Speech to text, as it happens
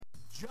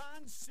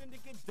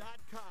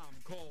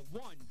JohnSyndicate.com. Call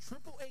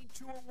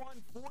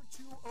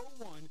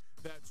 1-888-201-4201.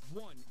 That's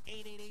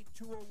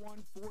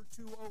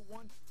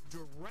 1-888-201-4201.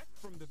 Direct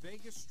from the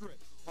Vegas Strip.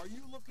 Are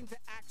you looking to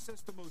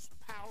access the most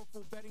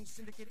powerful betting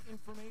syndicate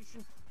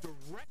information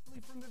directly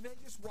from the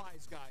Vegas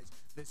Wise Guys?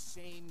 The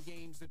same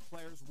games that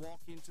players walk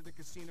into the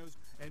casinos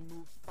and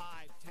move 5,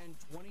 10,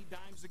 20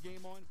 dimes a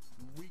game on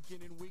week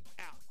in and week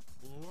out.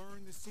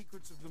 Learn the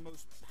secrets of the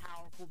most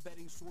powerful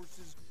betting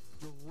sources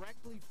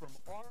directly from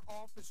our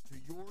office to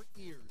your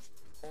ears.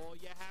 All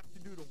you have to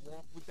do to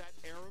walk with that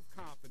air of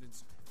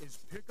confidence is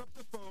pick up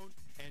the phone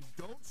and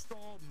don't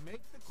stall.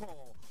 Make the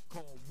call.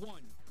 Call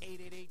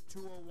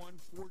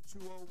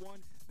 1-888-201-4201.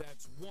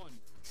 That's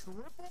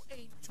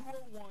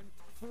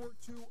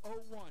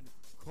 1-888-201-4201.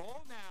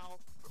 Call now.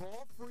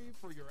 Call free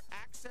for your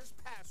access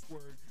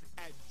password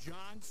at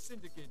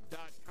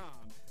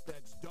johnsyndicate.com.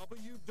 That's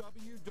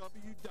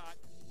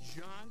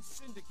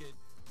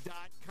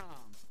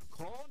www.johnsyndicate.com.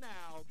 Call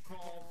now.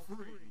 Call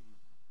free.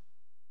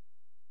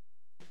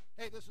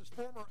 Hey, this is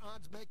former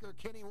odds maker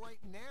Kenny White,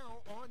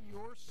 now on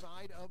your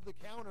side of the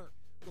counter.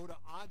 Go to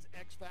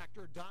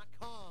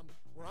oddsxfactor.com,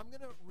 where I'm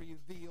going to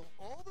reveal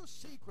all the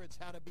secrets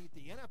how to beat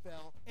the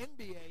NFL,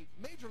 NBA,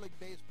 Major League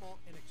Baseball,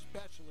 and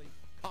especially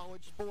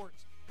college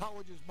sports.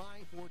 College is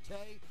my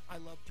forte. I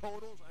love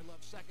totals, I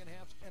love second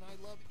halves, and I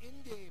love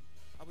in-game.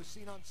 I was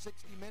seen on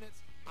 60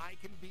 Minutes. I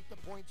can beat the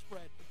point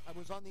spread. I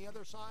was on the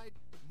other side.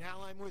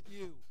 Now I'm with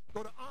you.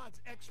 Go to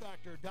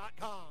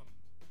oddsxfactor.com.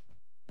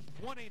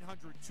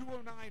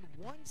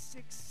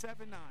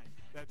 1-800-209-1679.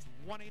 That's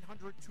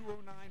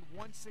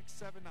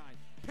 1-800-209-1679.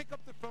 Pick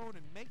up the phone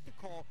and make the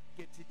call.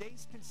 Get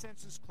today's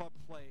Consensus Club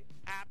play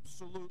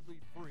absolutely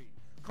free.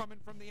 Coming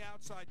from the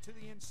outside to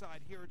the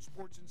inside here at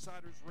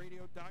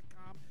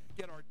SportsInsidersRadio.com.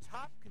 Get our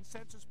top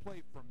consensus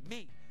play from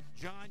me,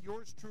 John,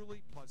 yours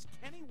truly, plus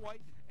Kenny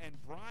White and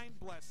Brian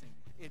Blessing.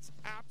 It's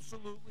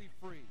absolutely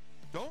free.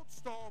 Don't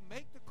stall.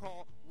 Make the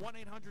call.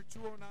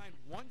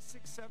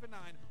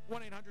 1-800-209-1679.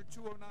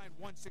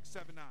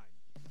 1-800-209-1679.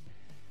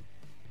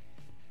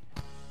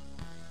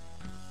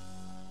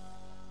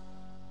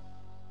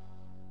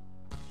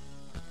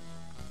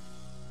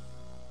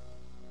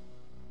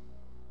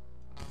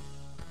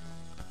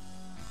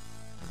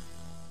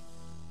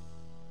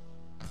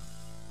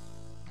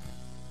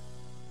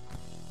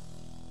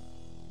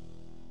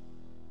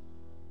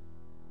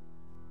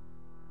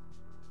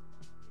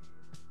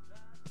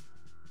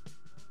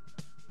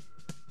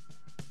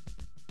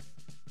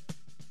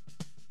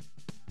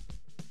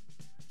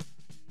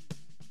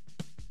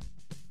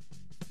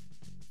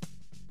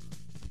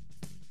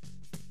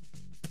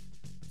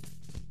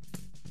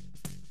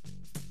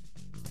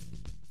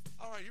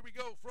 All right, here we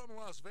go from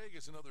Las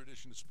Vegas, another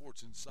edition of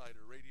Sports Insider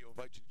Radio. I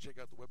invite you to check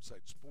out the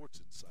website,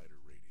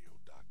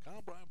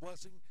 sportsinsiderradio.com. Brian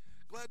Blessing,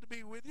 glad to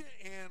be with you,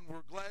 and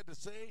we're glad to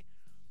say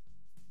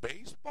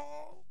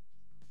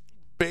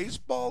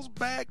baseball's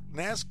back,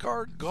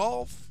 NASCAR,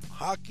 golf,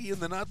 hockey in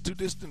the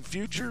not-too-distant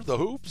future, the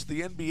hoops,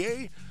 the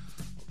NBA.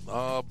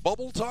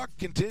 Bubble talk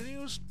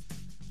continues,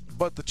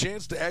 but the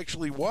chance to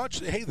actually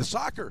watch, hey, the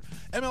soccer,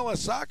 MLS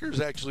soccer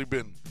has actually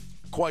been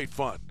quite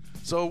fun.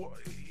 So,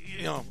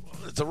 you know,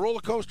 it's a roller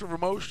coaster of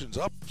emotions,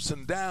 ups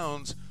and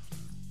downs,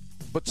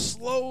 but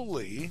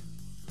slowly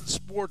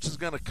sports is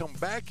going to come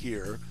back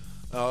here.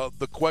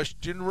 The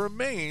question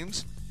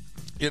remains,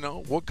 you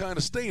know, what kind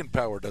of staying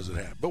power does it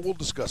have? But we'll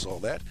discuss all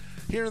that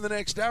here in the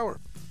next hour.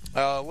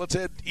 Let's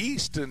head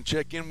east and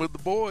check in with the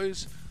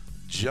boys,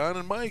 John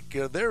and Mike.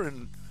 They're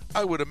in,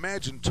 I would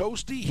imagine,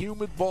 toasty,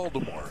 humid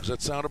Baltimore. Does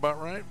that sound about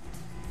right?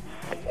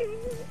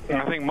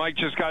 I think Mike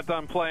just got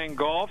done playing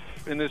golf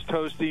in this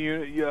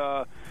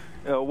toasty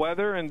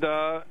weather, and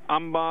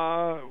I'm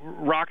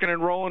rocking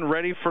and rolling,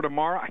 ready for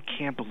tomorrow. I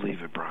can't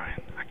believe it,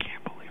 Brian. I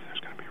can't believe there's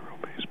going to be real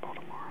baseball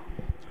tomorrow.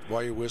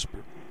 Why you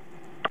whisper?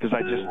 Because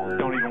I just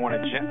don't even want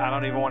to. I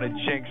don't even want to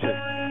jinx it.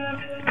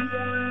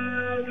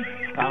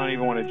 I don't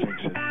even want to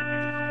jinx it.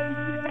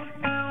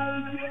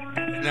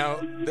 Now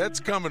that's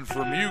coming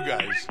from you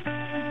guys.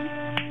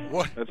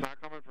 What? That's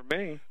not coming from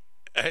me.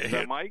 Is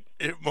that Mike?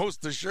 It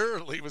most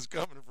assuredly was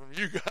coming from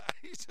you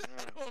guys. I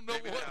don't know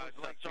what.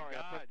 Sorry,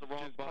 I pressed the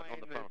wrong button on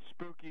the phone.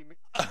 Spooky.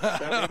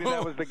 Maybe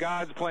that was the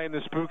gods playing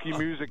the spooky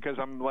music because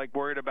I'm like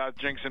worried about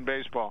jinxing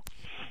baseball.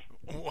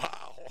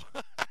 Wow.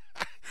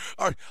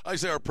 I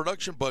say our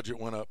production budget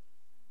went up.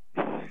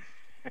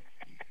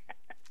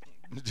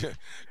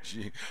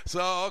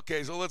 So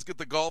let's get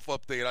the golf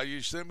update.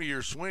 You sent me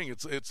your swing.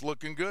 It's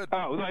looking good.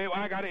 Oh,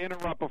 I got to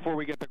interrupt before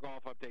we get the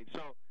golf update.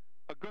 So,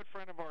 a good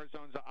friend of ours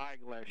owns an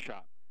eyeglass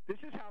shop. This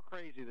is how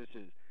crazy this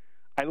is.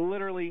 I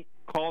literally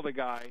call the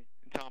guy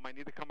and tell him I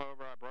need to come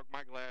over. I broke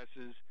my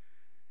glasses.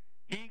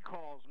 He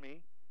calls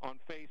me on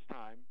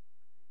FaceTime.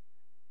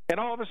 And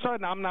all of a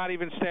sudden, I'm not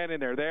even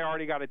standing there. They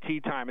already got a tee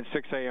time at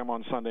 6 a.m.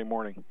 on Sunday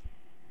morning.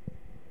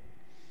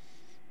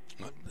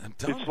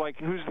 It's like,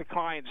 who's the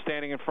client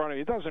standing in front of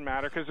you? It doesn't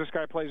matter because this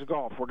guy plays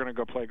golf. We're going to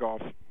go play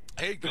golf.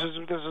 Hey, this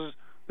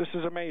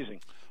is amazing.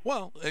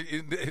 Well,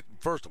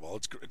 first of all,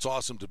 it's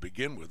awesome to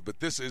begin with, but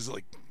this is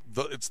like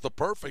it's the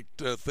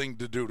perfect thing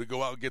to do, to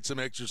go out and get some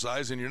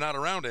exercise, and you're not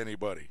around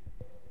anybody.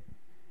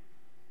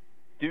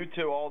 Due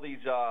to all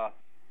these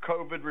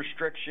COVID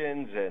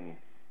restrictions, and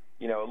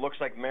it looks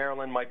like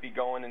Maryland might be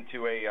going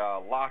into a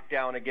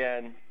lockdown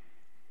again.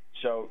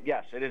 So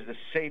yes, it is the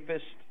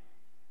safest,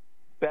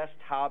 best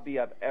hobby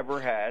I've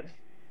ever had.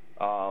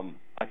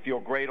 I feel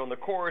great on the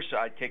course.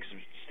 I take some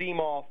steam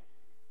off.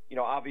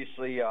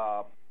 Obviously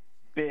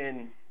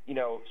been,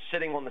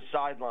 sitting on the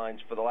sidelines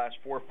for the last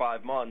 4 or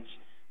 5 months,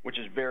 which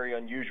is very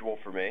unusual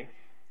for me.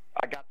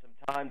 I got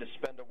some time to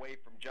spend away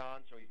from John,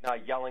 so he's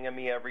not yelling at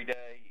me every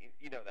day.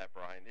 You know that,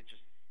 Brian. It's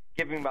just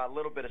giving him a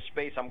little bit of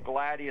space. I'm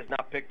glad he has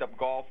not picked up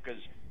golf,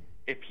 because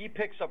if he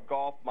picks up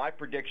golf, my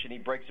prediction, he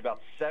breaks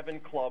about 7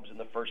 clubs in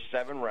the first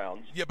 7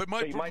 rounds. Yeah, but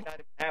so he might not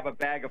have a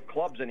bag of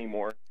clubs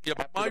anymore. Yeah,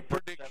 but my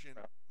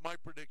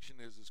prediction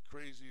is, as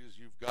crazy as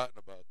you've gotten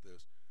about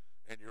this,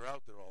 and you're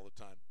out there all the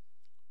time,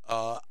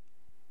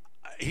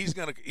 he's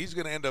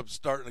gonna end up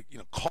starting,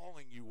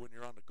 calling you when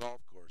you're on the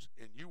golf course,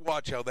 and you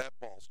watch how that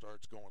ball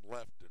starts going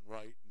left and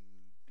right.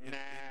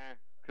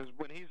 Because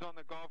when he's on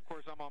the golf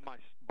course, I'm on my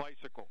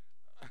bicycle.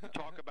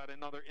 Talk about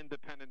another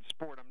independent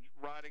sport. I'm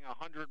riding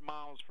 100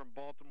 miles from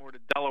Baltimore to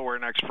Delaware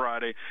next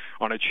Friday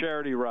on a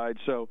charity ride.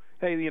 So,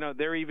 hey,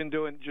 they're even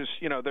doing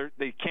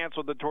they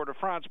canceled the Tour de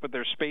France, but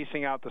they're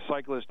spacing out the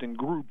cyclists in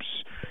groups.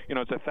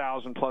 It's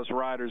 1,000-plus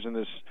riders in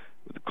this,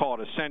 call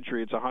it a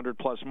century. It's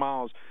 100-plus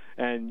miles,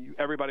 and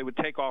everybody would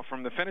take off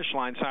from the finish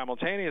line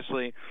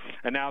simultaneously,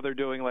 and now they're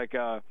doing like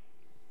a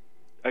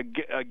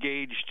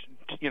gauged,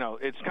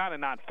 it's kind of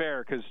not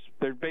fair, because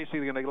they're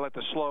basically going to let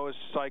the slowest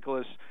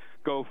cyclists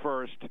go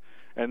first,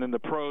 and then the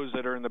pros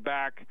that are in the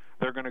back,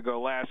 they're going to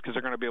go last, because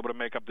they're going to be able to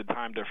make up the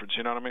time difference.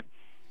 You know what I mean?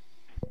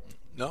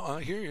 No,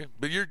 I hear you.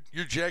 But you're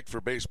jacked for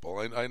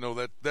baseball. I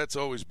know that's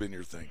always been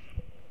your thing.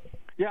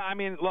 Yeah, I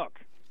mean, look,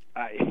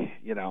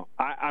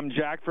 I'm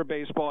jacked for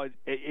baseball.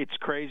 It's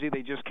crazy.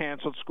 They just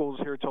canceled schools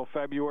here till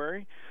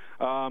February.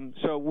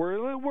 So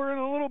we're in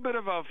a little bit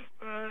of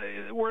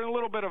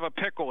a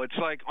pickle. It's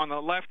like, on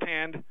the left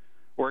hand,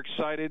 we're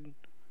excited,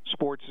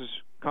 sports is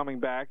coming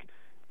back,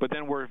 but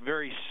then we're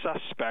very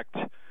suspect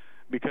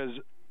because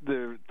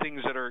the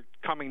things that are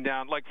coming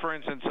down. Like, for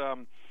instance,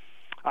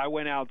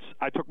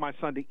 I took my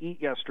son to eat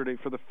yesterday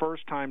for the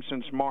first time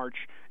since March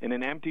in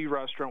an empty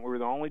restaurant. We were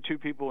the only 2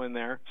 people in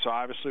there, so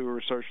obviously we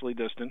were socially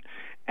distant,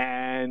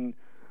 and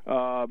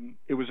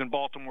it was in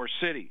Baltimore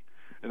City.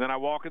 And then I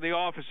walk in the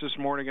office this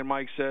morning, and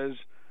Mike says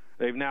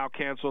they've now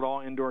canceled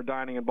all indoor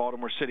dining in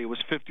Baltimore City. It was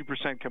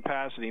 50%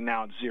 capacity,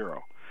 now it's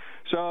 0.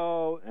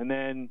 So, and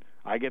then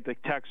I get the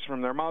text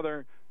from their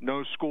mother,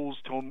 no schools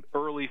till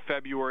early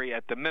February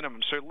at the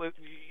minimum. So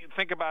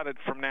think about it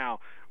from now.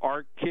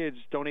 Our kids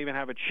don't even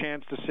have a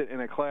chance to sit in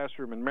a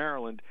classroom in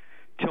Maryland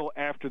till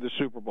after the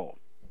Super Bowl.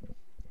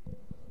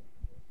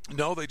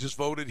 No, they just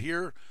voted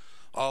here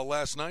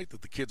last night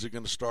that the kids are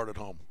going to start at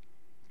home.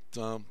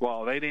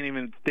 Well, they didn't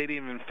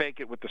even fake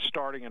it with the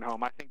starting at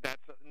home. I think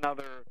that's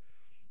another,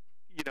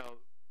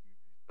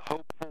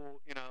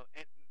 hopeful,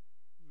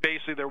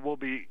 basically there will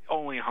be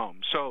only home.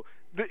 So,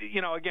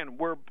 again,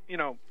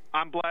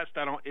 I'm blessed.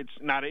 It's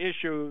not an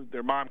issue.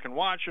 Their mom can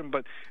watch them,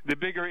 but the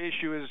bigger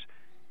issue is,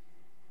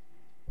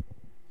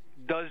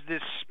 does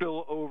this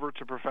spill over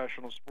to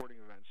professional sporting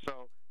events?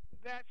 So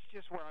that's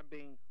just where I'm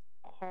being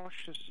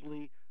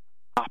cautiously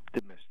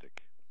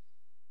optimistic.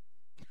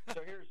 So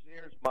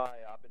here's my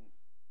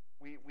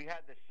we had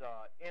this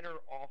inner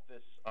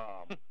office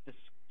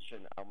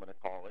discussion, I'm going to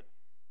call it,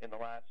 in the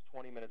last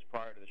 20 minutes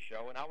prior to the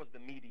show, and I was the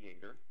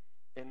mediator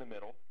in the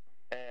middle.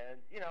 And,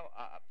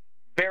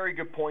 very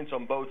good points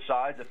on both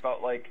sides. It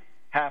felt like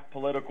half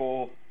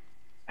political,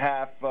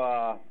 half,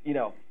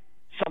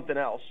 something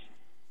else.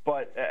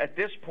 But at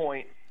this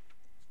point,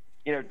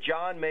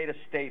 John made a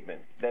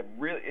statement that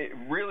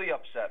really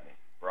upset me,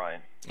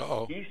 Brian.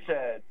 Uh-oh. He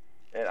said,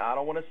 and I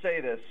don't want to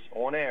say this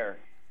on air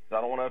because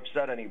I don't want to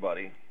upset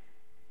anybody,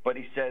 but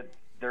he said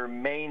there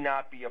may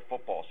not be a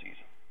football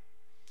season.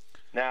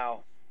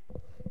 Now,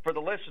 for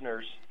the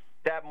listeners,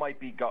 that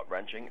might be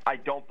gut-wrenching. I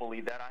don't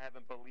believe that. I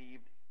haven't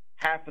believed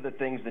half of the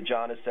things that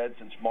John has said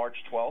since March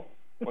 12th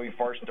when we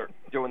first started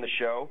doing the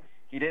show.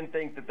 He didn't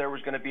think that there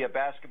was going to be a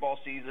basketball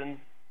season.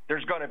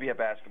 There's going to be a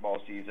basketball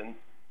season.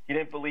 He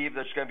didn't believe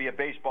there's going to be a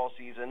baseball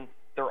season.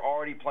 They're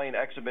already playing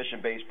exhibition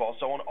baseball.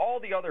 So on all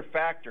the other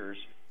factors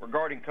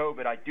regarding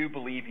COVID, I do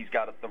believe he's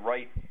got the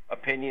right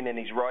opinion and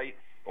he's right.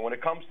 But when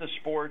it comes to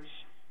sports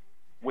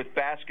with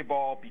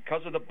basketball,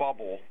 because of the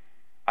bubble,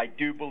 I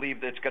do believe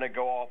that it's going to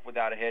go off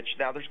without a hitch.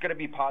 Now, there's going to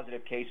be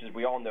positive cases.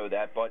 We all know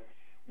that. But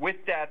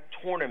with that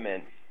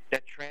tournament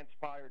that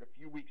transpired a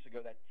few weeks ago,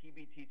 that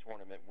TBT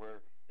tournament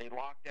where they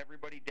locked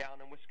everybody down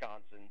in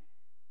Wisconsin,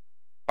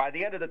 by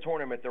the end of the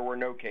tournament, there were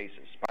no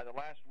cases. By the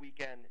last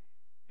weekend,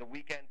 the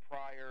weekend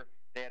prior,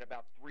 they had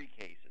about 3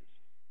 cases.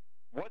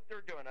 What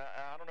they're doing,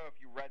 I don't know if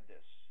you read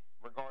this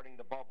regarding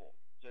the bubble.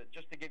 So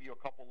just to give you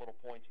a couple little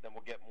points, and then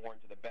we'll get more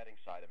into the betting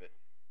side of it.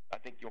 I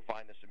think you'll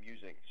find this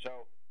amusing.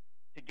 So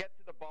to get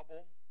to the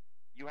bubble,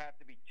 you have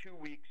to be 2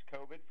 weeks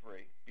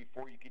COVID-free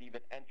before you could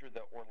even enter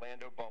the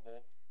Orlando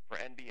bubble for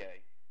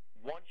NBA.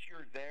 Once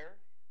you're there,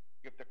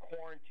 you have to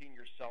quarantine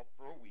yourself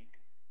for a week.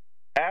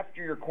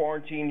 After you're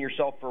quarantining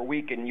yourself for a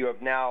week, and you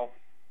have now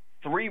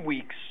 3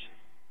 weeks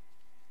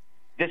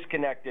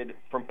disconnected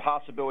from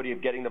possibility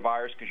of getting the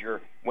virus,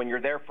 because when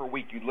you're there for a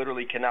week, you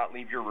literally cannot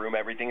leave your room.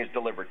 Everything is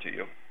delivered to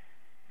you.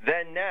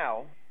 Then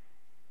now,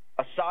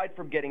 aside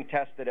from getting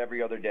tested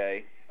every other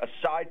day,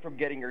 aside from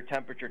getting your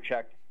temperature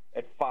checked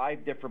at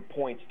 5 different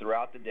points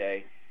throughout the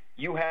day,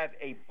 you have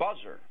a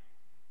buzzer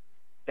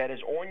that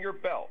is on your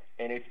belt.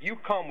 And if you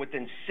come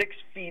within 6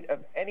 feet of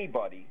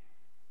anybody,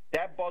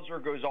 that buzzer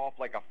goes off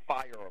like a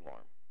fire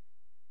alarm.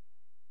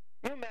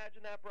 Can you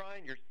imagine that,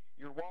 Brian?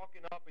 You're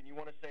walking up and you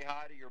want to say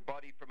hi to your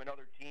buddy from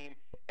another team,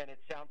 and it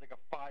sounds like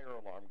a fire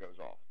alarm goes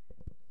off.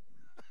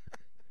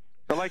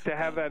 I'd like to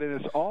have that in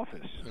this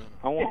office.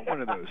 I want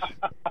one of those.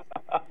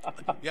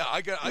 Yeah,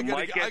 I got.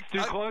 Mike gets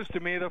too close to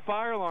me, the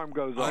fire alarm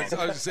goes off. I was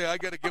going to say I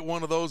got to get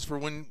one of those for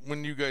when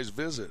you guys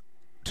visit.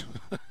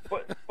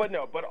 but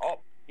no,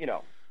 you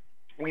know,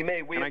 we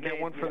may. Can I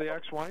get one for the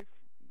ex-wife?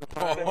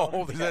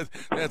 Oh,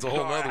 that's a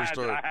whole other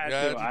story. I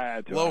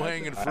had to.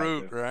 Low-hanging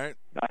fruit, right?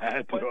 I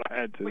had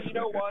to. But you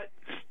know what?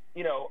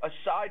 You know,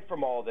 aside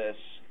from all this,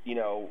 you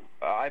know,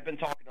 I've been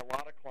talking to a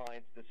lot of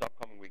clients this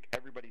upcoming week.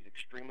 Everybody's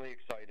extremely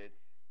excited.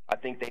 I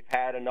think they've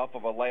had enough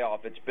of a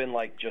layoff. It's been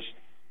like just,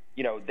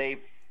 you know,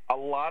 a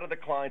lot of the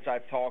clients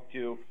I've talked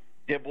to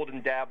dibbled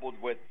and dabbled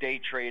with day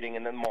trading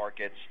in the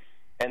markets,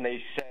 and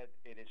they said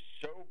it is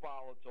so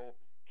volatile.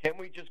 Can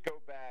we just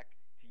go back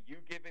to you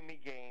giving me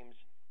games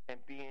and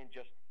being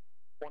just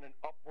on an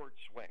upward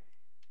swing,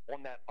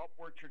 on that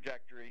upward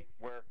trajectory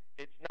where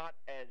it's not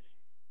as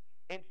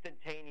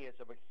instantaneous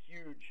of a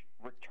huge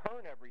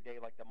return every day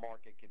like the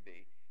market could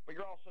be, but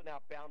you're also now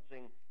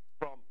bouncing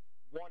from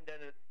one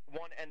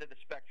end of the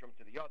spectrum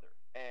to the other.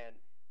 And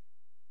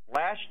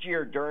last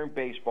year during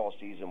baseball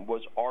season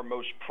was our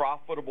most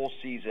profitable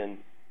season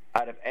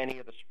out of any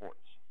of the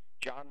sports.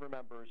 John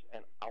remembers,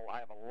 and I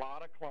have a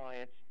lot of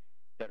clients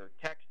that are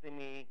texting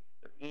me,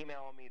 they're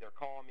emailing me, they're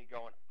calling me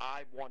going,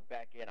 I want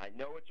back in. I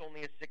know it's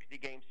only a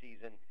 60-game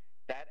season.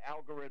 That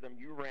algorithm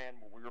you ran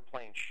where we were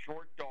playing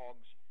short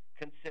dogs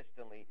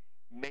consistently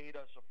made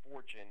us a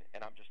fortune,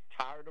 and I'm just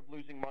tired of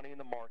losing money in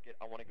the market.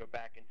 I want to go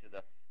back into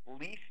the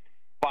least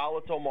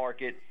volatile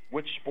market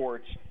with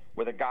sports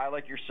with a guy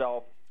like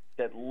yourself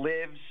that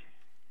lives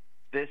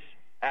this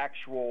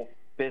actual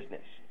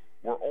business.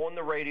 We're on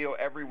the radio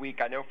every week,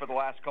 I know, for the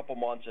last couple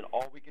months, and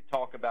all we could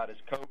talk about is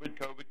COVID.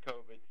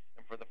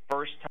 And for the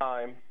first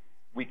time,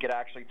 we could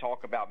actually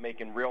talk about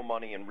making real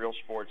money in real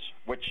sports,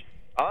 which,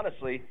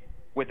 honestly,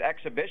 with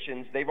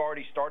exhibitions, they've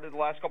already started the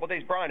last couple of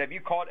days. Brian, have you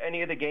caught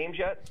any of the games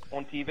yet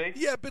on TV?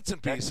 Yeah, bits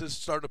and pieces.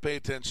 Starting to pay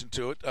attention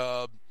to it.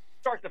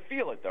 Start to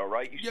feel it, though,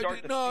 right? You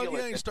start to feel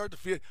it. You start to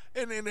feel it.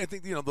 And I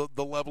think, you know,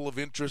 the level of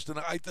interest, and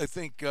I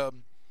think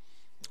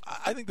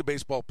the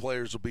baseball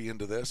players will be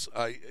into this.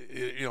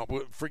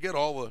 Forget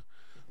all the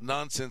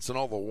nonsense and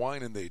all the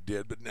whining they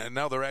did, but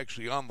now they're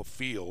actually on the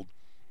field.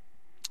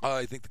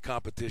 I think the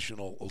competition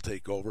will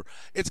take over.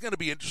 It's going to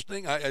be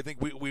interesting. I think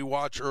we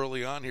watch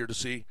early on here to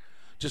see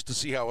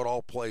how it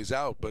all plays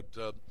out. But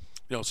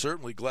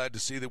certainly glad to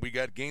see that we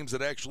got games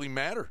that actually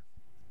matter.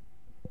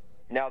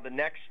 Now the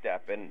next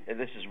step, and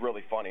this is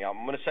really funny.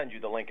 I'm going to send you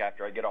the link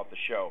after I get off the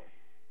show.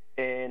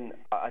 In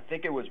I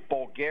think it was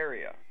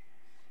Bulgaria.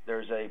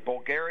 There's a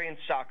Bulgarian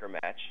soccer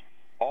match.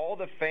 All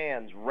the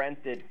fans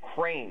rented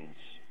cranes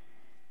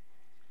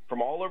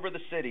from all over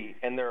the city,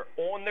 and they're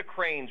on the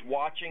cranes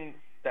watching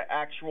the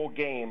actual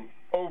game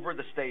over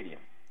the stadium.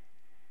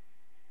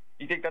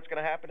 You think that's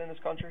going to happen in this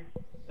country?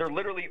 They're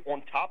literally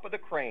on top of the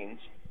cranes,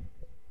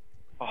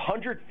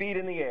 100 feet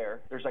in the air.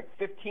 There's like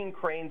 15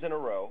 cranes in a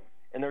row,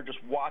 and they're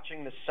just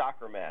watching the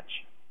soccer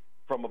match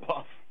from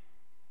above.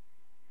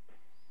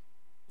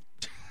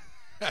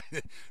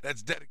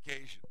 That's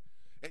dedication.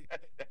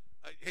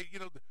 Hey,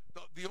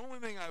 the only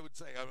thing I would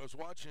say, I was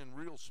watching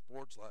Real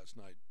Sports last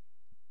night,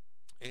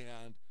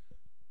 and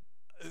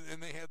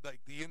they had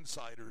like the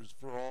insiders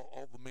for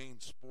all the main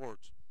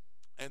sports,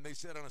 and they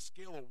said on a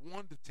scale of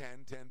 1 to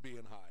 10, 10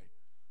 being high,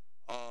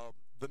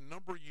 the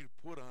number you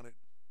put on it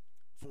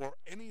for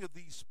any of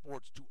these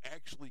sports to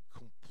actually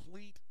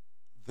complete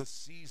the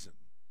season,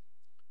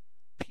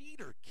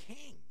 Peter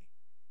King,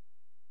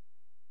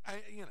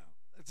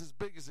 it's as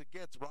big as it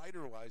gets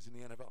rider-wise in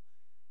the NFL.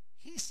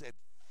 He said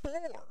 4.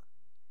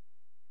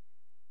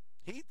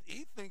 He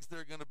thinks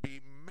there are going to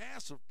be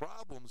massive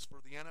problems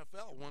for the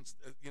NFL once,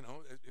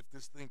 if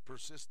this thing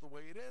persists the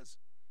way it is.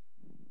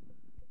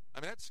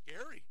 I mean, that's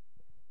scary.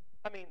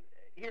 I mean,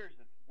 here's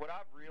what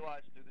I've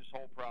realized through this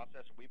whole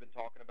process. We've been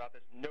talking about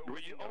this. The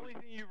only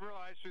thing you've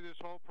realized through this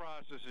whole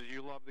process is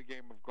you love the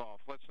game of golf.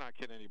 Let's not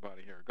kid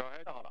anybody here. Go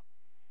ahead. No.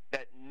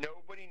 That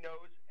nobody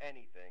knows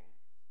anything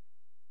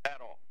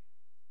at all.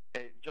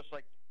 Just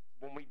like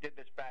when we did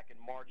this back in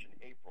March and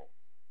April.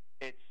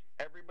 It's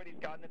everybody's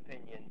got an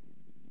opinion,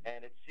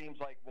 and it seems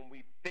like when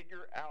we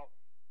figure out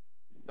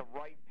the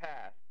right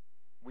path,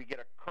 we get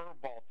a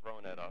curveball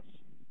thrown at us.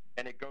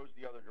 and it goes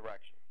the other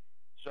direction.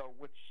 So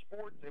with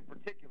sports in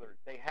particular,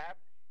 they have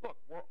 – look,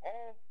 we're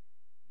all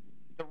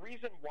 – the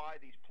reason why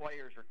these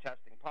players are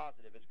testing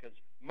positive is because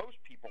most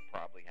people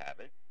probably have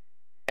it,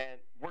 and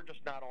we're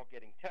just not all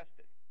getting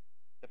tested.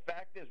 The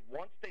fact is,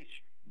 once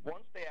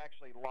they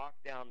actually lock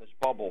down this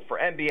bubble, for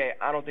NBA,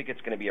 I don't think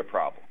it's going to be a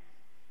problem.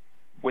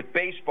 With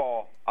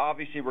baseball,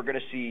 obviously we're going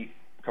to see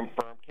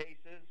confirmed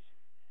cases,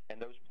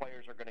 and those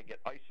players are going to get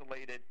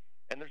isolated,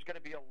 and there's going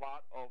to be a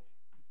lot of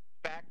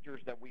factors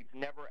that we've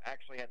never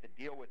actually had to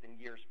deal with in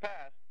years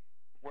past,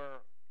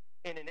 where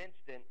in an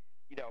instant,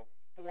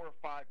 4 or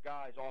 5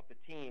 guys off the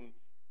team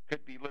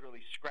could be literally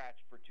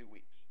scratched for 2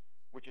 weeks,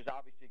 which is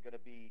obviously going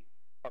to be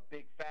a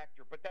big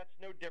factor. But that's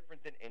no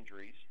different than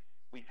injuries.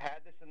 We've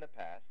had this in the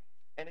past,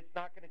 and it's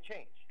not going to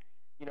change.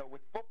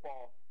 With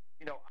football,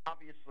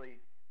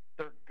 obviously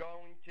they're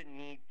going to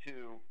need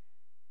to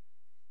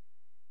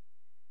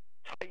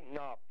tighten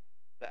up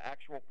the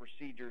actual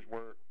procedures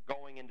were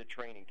going into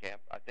training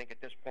camp. I think at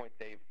this point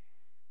they've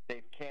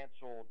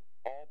canceled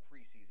all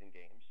preseason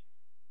games.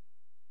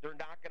 They're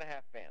not going to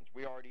have fans.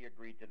 We already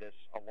agreed to this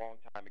a long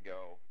time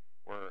ago,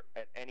 where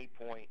at any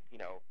point,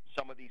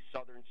 some of these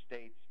southern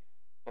states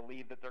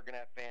believe that they're going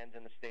to have fans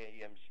in the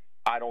stadiums.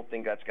 I don't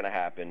think that's going to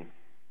happen.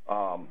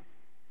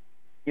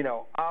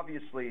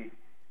 Obviously,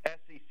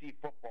 SEC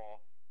football,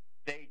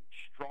 they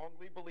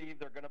strongly believe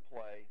they're going to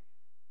play.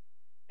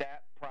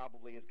 That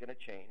probably is going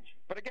to change.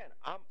 But again,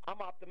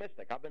 I'm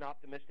optimistic. I've been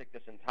optimistic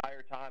this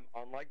entire time,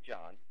 unlike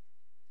John.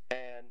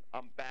 And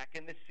I'm back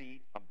in the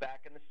seat. I'm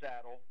back in the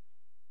saddle.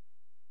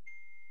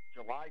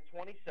 July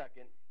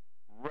 22nd,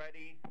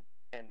 ready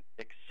and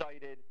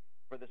excited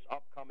for this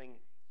upcoming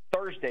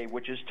Thursday,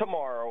 which is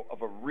tomorrow,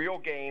 of a real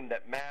game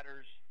that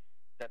matters,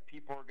 that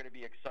people are going to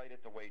be excited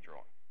to wager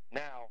on.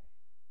 Now,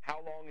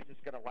 how long is this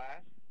going to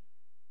last?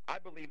 I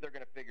believe they're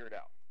going to figure it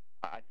out.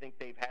 I think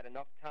they've had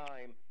enough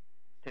time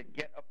to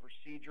get a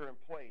procedure in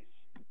place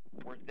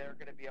where they're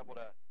going to be able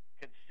to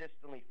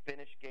consistently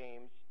finish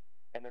games,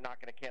 and they're not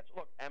going to cancel.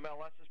 Look,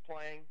 MLS is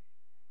playing.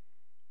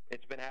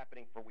 It's been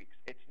happening for weeks.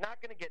 It's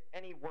not going to get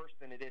any worse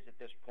than it is at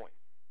this point.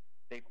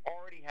 They've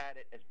already had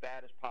it as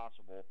bad as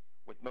possible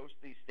with most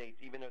of these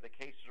states, even though the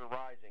cases are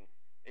rising.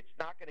 It's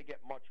not going to get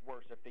much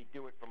worse if they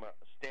do it from a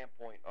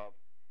standpoint of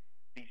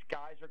these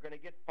guys are going to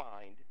get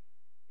fined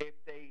if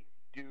they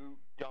do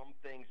dumb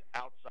things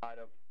outside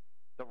of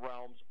the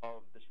realms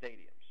of the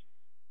stadiums.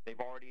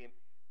 They've already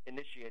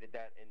initiated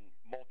that in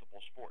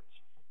multiple sports.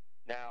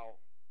 Now,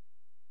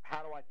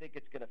 how do I think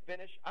it's going to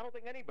finish? I don't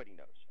think anybody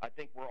knows. I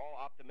think we're all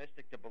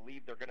optimistic to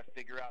believe they're going to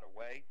figure out a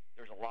way.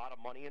 There's a lot of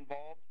money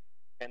involved,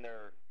 and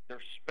they're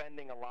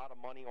spending a lot of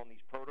money on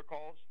these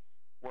protocols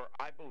where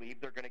I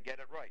believe they're going to get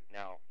it right.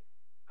 Now,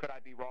 could I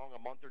be wrong a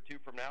month or two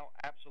from now?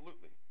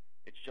 Absolutely.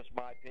 It's just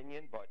my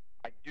opinion, but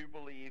I do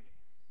believe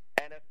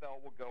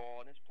NFL will go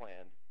on as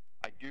planned.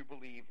 I do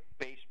believe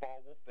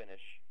baseball will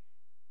finish,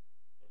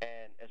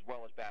 and as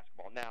well as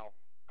basketball. Now,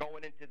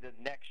 going into the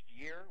next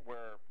year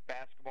where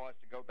basketball has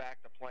to go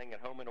back to playing at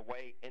home and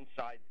away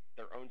inside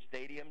their own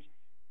stadiums,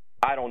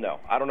 I don't know.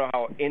 I don't know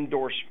how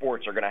indoor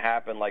sports are going to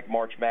happen, like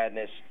March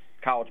Madness,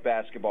 college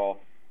basketball,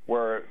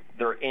 where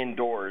they're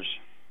indoors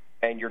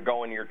and you're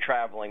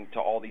traveling to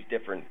all these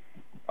different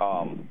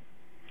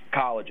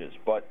colleges.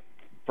 But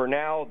for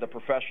now, the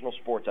professional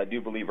sports, I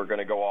do believe, are going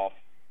to go off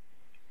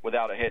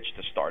without a hitch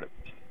to start it.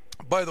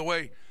 By the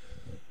way,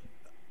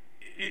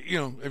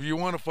 if you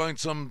want to find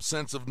some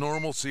sense of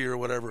normalcy or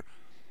whatever,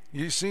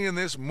 you seeing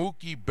this?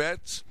 Mookie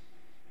Betts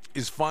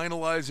is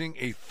finalizing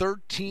a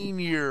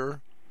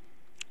 13-year,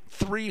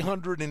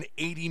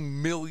 $380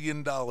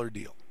 million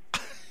deal.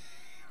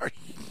 Are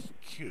you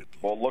kidding?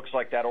 Well, it looks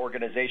like that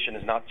organization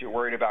is not too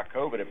worried about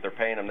COVID if they're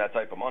paying them that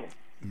type of money.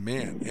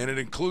 Man, and it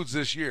includes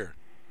this year.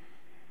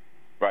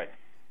 Right.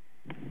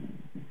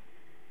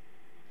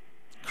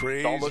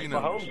 Crazy it's almost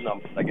numbers. Mahomes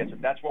numbers. I guess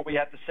that's what we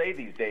have to say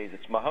these days.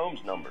 It's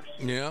Mahomes numbers.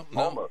 Yeah.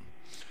 Almost.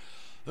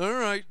 All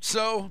right.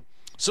 So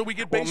we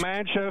get Well,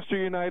 Manchester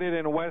United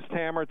and West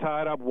Ham are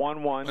tied up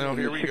 1-1 in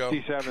the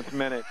 67th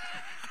minute.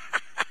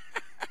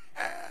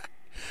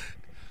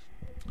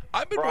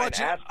 I've been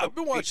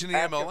watching the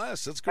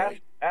MLS. That's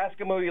great. Ask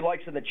him who he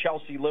likes in the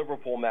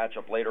Chelsea-Liverpool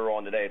matchup later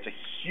on today. It's a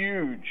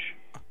huge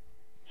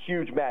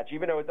match,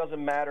 even though it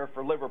doesn't matter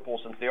for Liverpool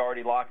since they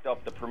already locked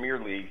up the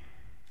Premier League.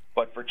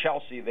 But for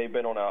Chelsea, they've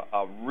been on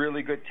a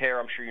really good tear.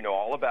 I'm sure you know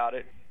all about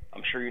it.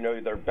 I'm sure you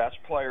know their best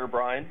player,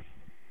 Brian.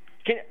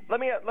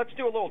 Let's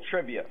do a little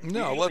trivia.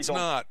 No, let's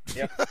not.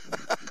 Yeah.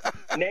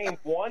 Name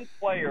one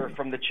player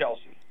from the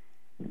Chelsea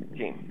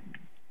team.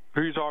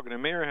 Who are you talking to,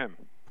 me or him?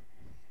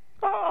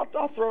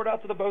 I'll throw it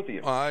out to the both of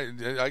you.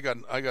 I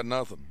got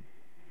nothing.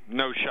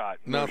 No shot.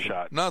 No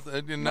shot.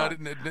 Nothing.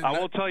 I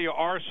will tell you,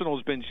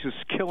 Arsenal's been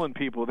just killing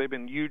people. They've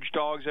been huge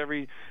dogs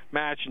every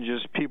match, and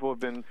just people have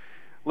been.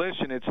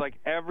 Listen, it's like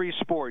every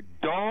sport.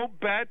 Don't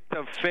bet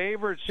the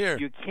favorites. Here.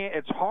 You can't.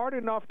 It's hard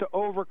enough to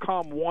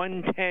overcome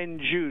 110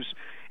 juice,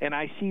 and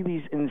I see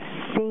these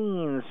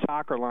insane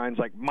soccer lines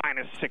like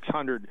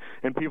 -600,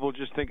 and people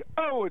just think,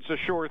 "Oh, it's a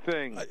sure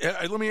thing."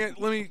 Let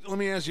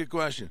me ask you a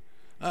question.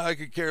 I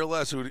could care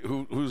less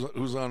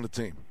who's on the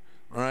team.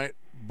 All right,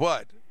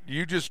 but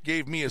you just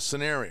gave me a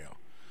scenario.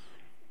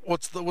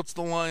 What's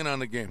the line on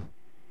the game?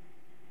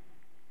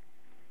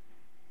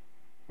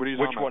 What are you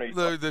Which talking one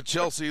about? are you The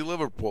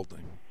Chelsea-Liverpool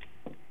thing.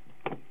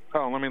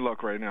 Oh, let me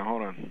look right now.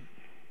 Hold on.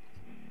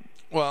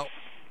 Well,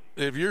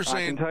 if you're I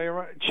saying can tell you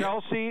right.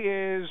 Chelsea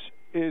is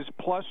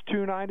plus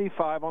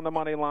 295 on the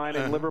money line,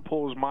 and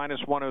Liverpool is minus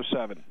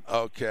 107.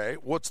 okay,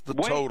 what's the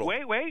total?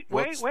 Wait.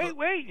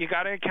 You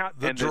got to account.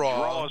 The and draw. The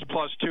draw is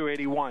plus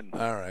 281.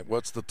 All right,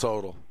 what's the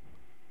total?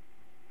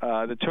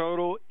 The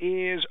total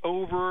is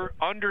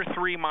under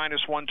 3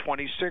 minus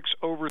 126,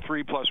 over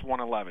 3 plus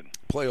 111.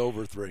 Play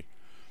over 3.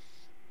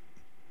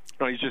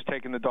 No, he's just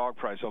taking the dog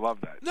price. I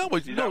love that. No,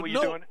 but Is that what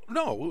you're doing?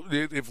 no.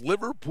 If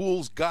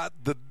Liverpool's got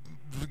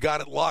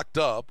it locked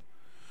up,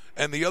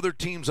 and the other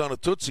team's on a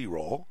Tootsie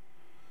Roll,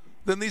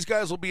 then these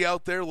guys will be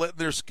out there letting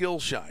their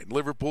skills shine.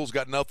 Liverpool's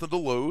got nothing to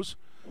lose,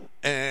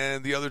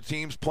 and the other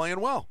team's playing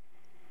well.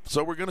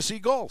 So we're going to see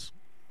goals.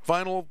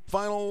 Final.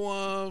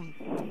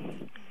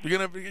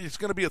 It's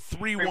going to be a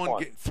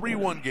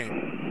 3-1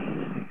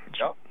 game.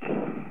 Yep.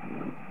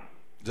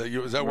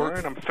 Does that work?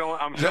 Right, I'm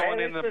filling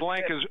in the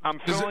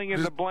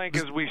blank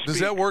as we speak. Does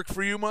that work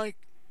for you, Mike?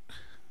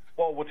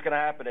 Well, what's going to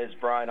happen is,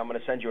 Brian, I'm going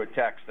to send you a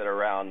text at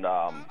around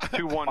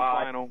 2-1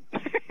 final.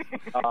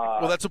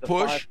 Well, that's a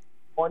push.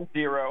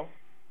 1-0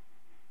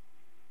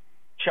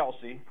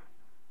 Chelsea,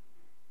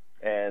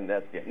 and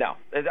that's it. Now,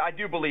 I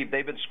do believe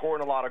they've been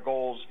scoring a lot of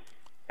goals,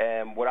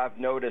 and what I've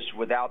noticed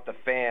without the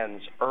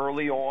fans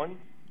early on,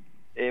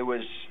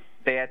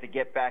 they had to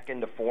get back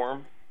into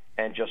form,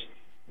 and just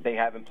they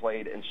haven't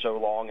played in so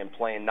long, and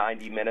playing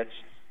 90 minutes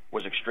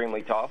was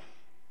extremely tough.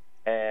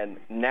 And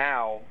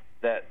now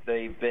that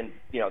they've been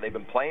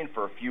playing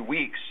for a few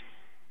weeks,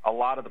 a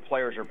lot of the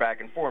players are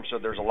back in form, so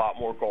there's a lot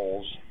more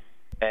goals.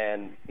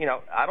 And,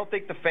 I don't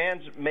think the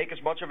fans make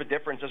as much of a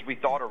difference as we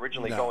thought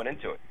originally going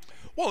into it.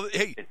 Well,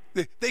 hey,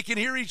 they can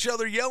hear each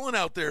other yelling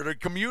out there. They're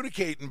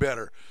communicating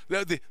better.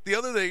 The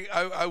other thing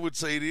I would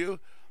say to you,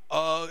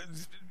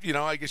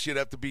 I guess you'd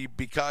have to be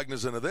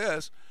cognizant of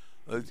this.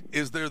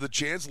 Is there the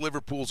chance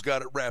Liverpool's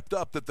got it wrapped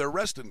up that they're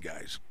resting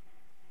guys?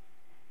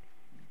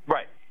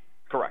 Right.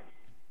 Correct.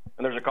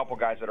 And there's a couple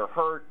guys that are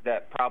hurt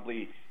that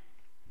probably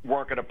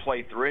weren't going to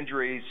play through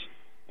injuries.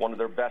 One of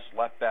their best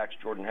left backs,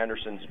 Jordan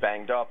Henderson's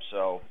banged up,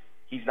 so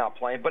he's not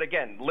playing. But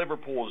again,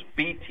 Liverpool's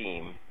B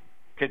team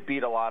could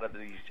beat a lot of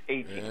these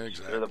A teams. Yeah,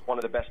 exactly. They're one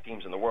of the best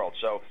teams in the world.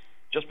 So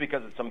just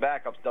because it's some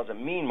backups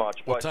doesn't mean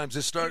much. What but time's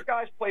this start? These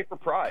guys play for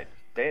pride.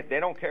 They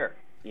don't care.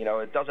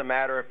 It doesn't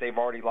matter if they've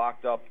already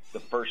locked up the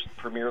first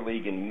Premier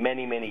League in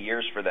many, many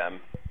years for them,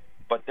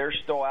 but they're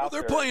still out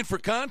there. They're playing for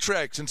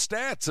contracts and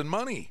stats and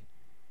money.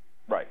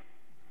 Right.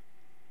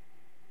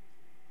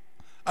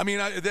 I mean,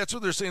 that's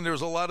what they're saying.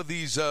 There's a lot of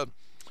these. I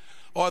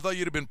thought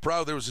you'd have been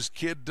proud. There was this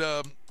kid,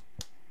 I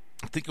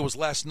think it was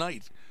last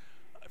night,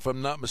 if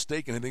I'm not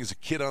mistaken. I think it's a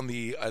kid on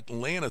the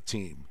Atlanta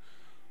team.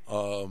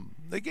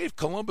 They gave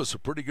Columbus a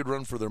pretty good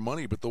run for their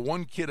money, but the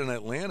one kid in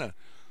Atlanta,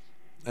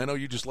 I know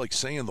you just like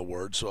saying the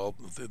word, so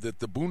that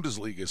the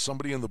Bundesliga,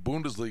 somebody in the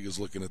Bundesliga is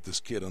looking at this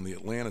kid on the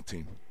Atlanta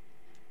team.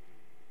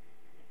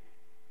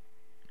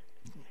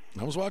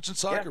 I was watching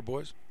soccer,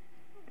 boys.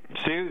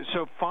 See,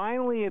 so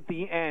finally at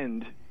the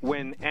end,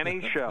 when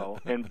NHL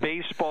and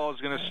baseball is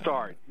going to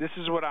start, this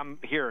is what I'm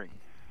hearing.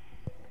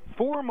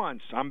 4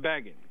 months, I'm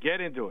begging,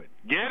 get into it,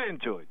 get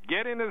into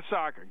the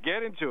soccer,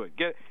 get into it,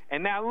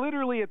 and now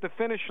literally at the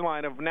finish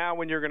line of now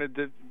when you're going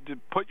to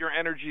put your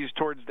energies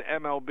towards the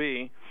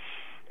MLB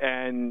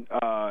and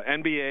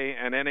NBA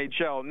and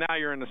NHL, now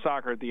you're in the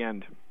soccer at the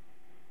end.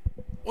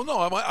 Well, no,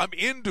 I'm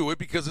into it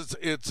because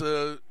it's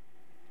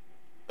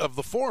of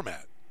the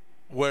format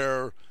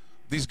where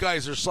these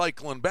guys are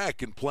cycling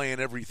back and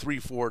playing every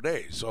 3-4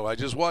 days. So I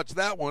just watched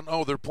that one.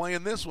 Oh, they're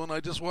playing this one. I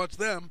just watched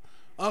them.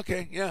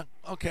 Okay, yeah,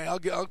 okay,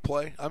 I'll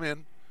play. I'm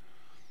in.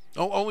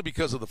 Only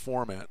because of the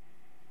format.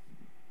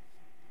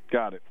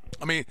 Got it.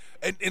 I mean,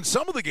 and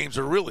some of the games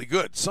are really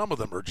good. Some of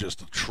them are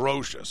just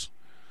atrocious.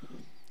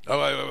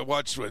 I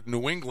watched the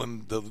New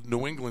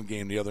England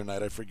game the other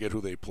night. I forget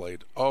who they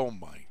played. Oh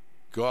my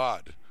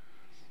God,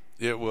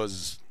 it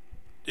was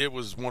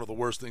one of the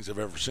worst things I've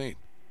ever seen.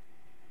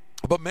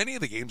 But many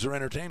of the games are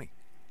entertaining.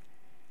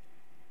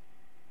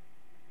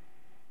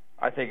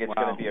 I think it's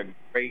going to be a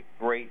great,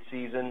 great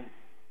season.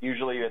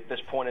 Usually at this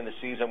point in the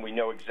season, we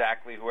know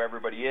exactly who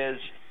everybody is.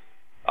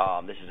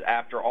 This is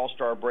after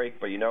All-Star break,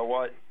 but you know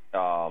what?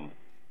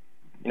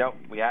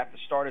 We have to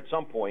start at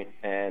some point,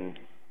 and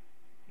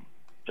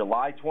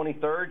July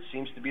 23rd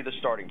seems to be the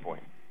starting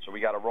point. So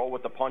we got to roll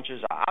with the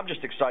punches. I'm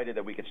just excited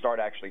that we can start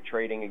actually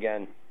trading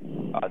again.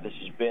 This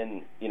has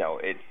been,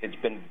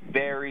 it's been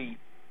very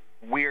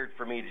weird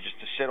for me to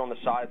sit on the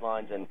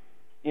sidelines and,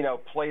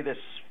 play this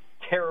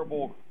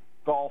terrible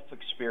golf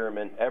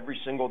experiment every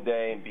single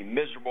day and be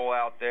miserable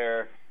out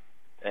there.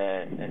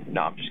 And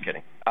no, I'm just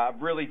kidding.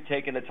 I've really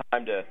taken the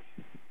time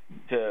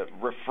to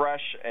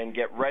refresh and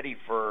get ready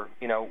for,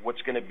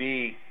 what's going to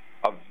be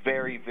a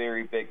very,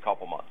 very big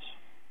couple months.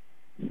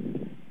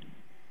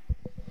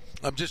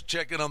 I'm just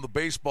checking on the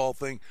baseball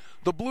thing.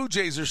 The Blue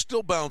Jays are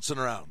still bouncing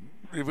around.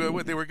 They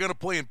were going to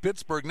play in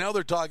Pittsburgh. Now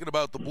they're talking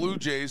about the Blue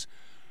Jays.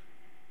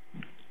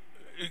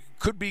 It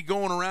could be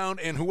going around,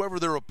 and whoever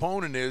their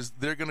opponent is,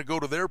 they're going to go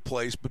to their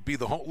place, but be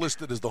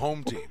listed as the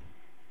home team.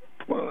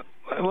 Well,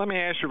 let me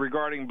ask you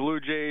regarding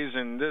Blue Jays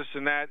and this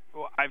and that.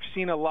 I've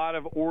seen a lot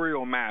of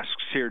Oriole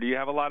masks here. Do you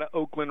have a lot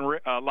of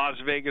Las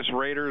Vegas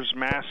Raiders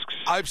masks?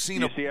 I've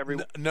seen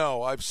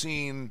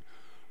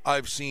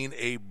I've seen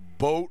a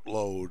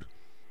boatload,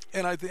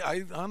 and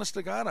honest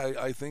to God,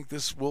 I think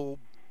this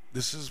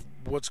is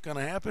what's going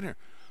to happen here.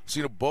 I've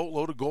seen a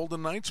boatload of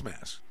Golden Knights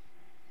masks.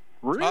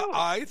 Really?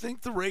 I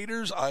think the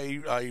Raiders.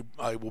 I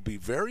will be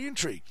very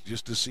intrigued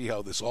just to see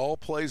how this all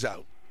plays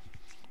out.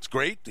 It's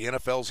great. The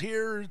NFL's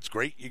here. It's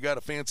great. You got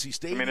a fancy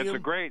stadium. I mean, it's a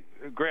great.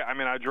 I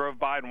mean, I drove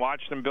by and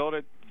watched them build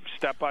it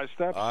step by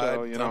step.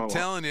 So, I'm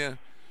telling you,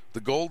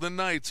 the Golden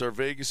Knights are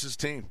Vegas's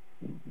team.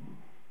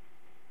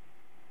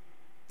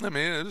 I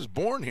mean, it is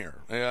born here,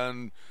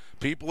 and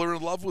people are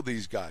in love with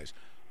these guys.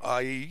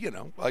 I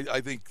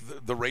think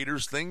the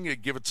Raiders thing,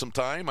 give it some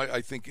time. I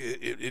think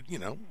it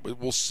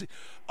we'll see.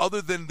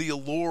 Other than the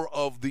allure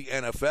of the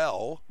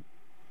NFL,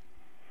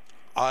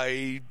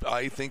 I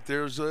think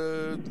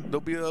there'll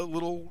be a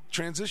little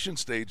transition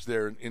stage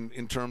there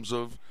in terms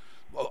of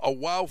a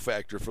wow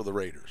factor for the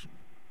Raiders.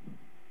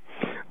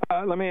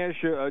 Let me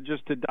ask you,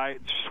 just to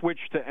switch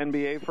to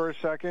NBA for a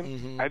second.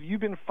 Mm-hmm. Have you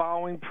been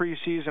following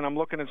preseason? I'm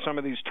looking at some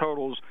of these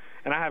totals,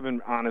 and I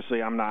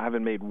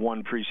haven't made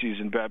one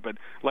preseason bet. But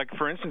like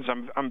for instance,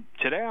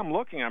 today I'm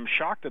looking. I'm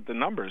shocked at the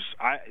numbers.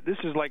 This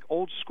is like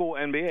old school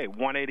NBA: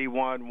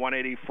 181,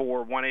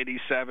 184,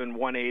 187,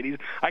 180s.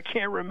 I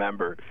can't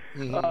remember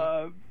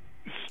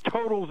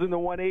totals in the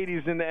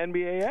 180s in the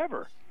NBA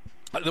ever.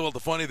 Well, the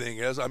funny thing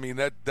is, I mean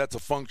that's a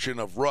function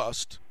of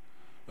rust,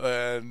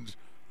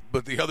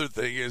 But the other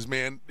thing is,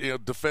 man,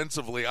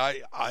 defensively,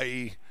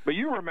 But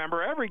you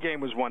remember every game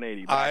was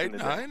 180. Back in the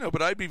day. I know,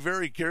 but I'd be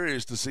very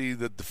curious to see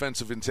the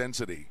defensive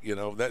intensity.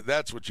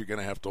 That's what you're going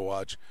to have to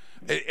watch,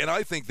 and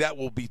I think that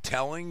will be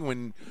telling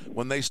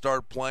when they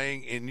start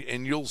playing,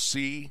 and you'll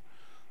see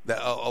that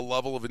a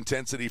level of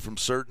intensity from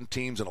certain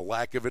teams and a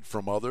lack of it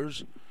from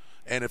others.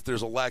 And if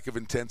there's a lack of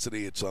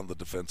intensity, it's on the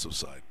defensive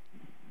side.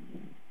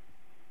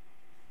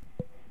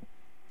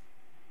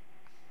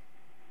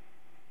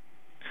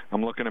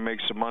 I'm looking to make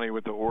some money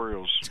with the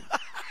Orioles.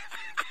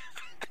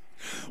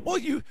 Well,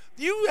 you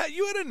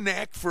had a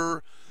knack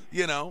for,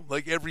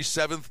 like every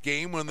seventh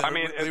game when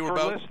they were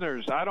for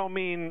listeners, I don't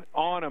mean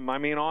on them. I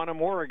mean on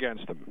them or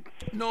against them.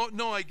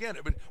 No, I get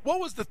it. But what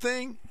was the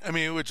thing? I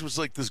mean, which was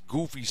like this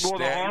goofy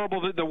stat.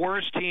 Well, the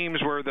worst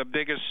teams were the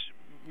biggest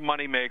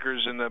money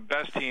makers, and the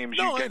best teams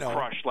you get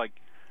crushed. Like,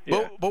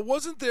 yeah. But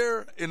wasn't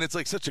there? And it's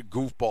like such a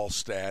goofball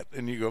stat,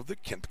 and you go,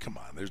 come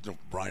on, there's no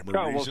rhyme or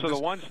reason. Well, so the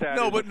one stat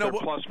is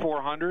plus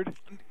 400.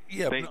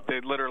 Yeah,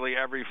 they literally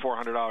every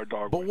 $400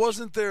 dog. But wins.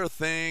 Wasn't there a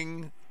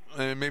thing?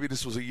 Maybe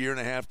this was a year and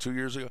a half, 2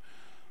 years ago.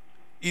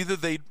 Either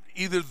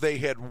they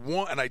had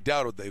won, and I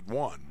doubted they'd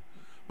won.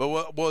 But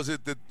what was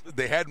it that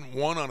they hadn't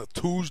won on a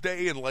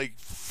Tuesday in like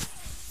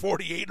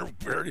 48 or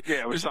 30? Yeah,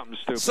 it was something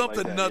stupid,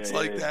 something like nuts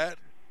like that.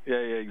 Yeah,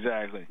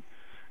 exactly.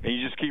 And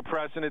you just keep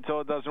pressing it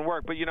until it doesn't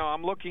work. But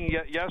I'm looking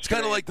at yesterday. It's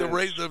kind of like the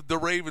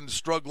Ravens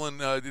struggling.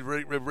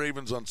 The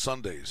Ravens on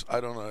Sundays. I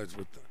don't know.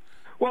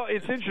 Well,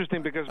 it's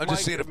interesting because I'm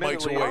just seeing if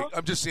Mike's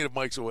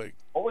awake.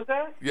 What was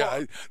that?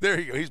 Yeah, there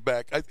you go. He's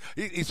back.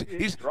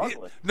 He's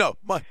struggling.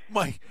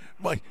 Mike.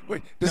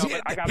 Wait.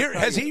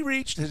 Has he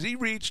reached?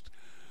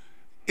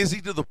 Is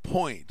he to the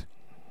point?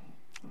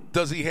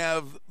 Does he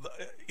have?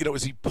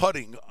 Is he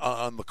putting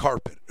on the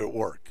carpet at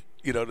work?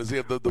 Does he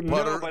have the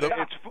putter? No,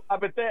 but I've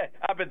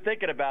been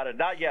thinking about it.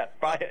 Not yet.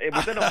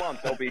 Within a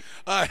month, he'll be.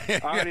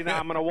 I already know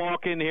I'm going to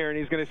walk in here, and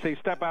he's going to say,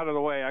 "Step out of the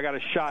way. I got a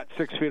shot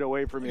 6 feet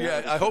away from you."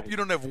 Yeah, I hope you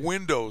don't have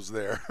windows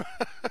there.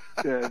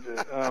 Yeah,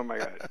 oh my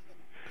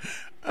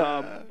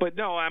God. But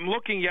no, I'm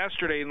looking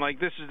yesterday, and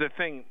this is the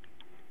thing.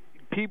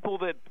 People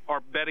that are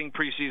betting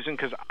preseason,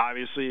 because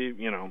obviously,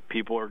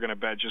 people are going to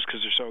bet just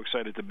because they're so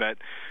excited to bet,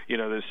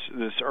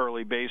 this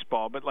early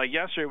baseball. But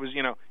yesterday was,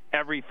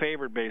 every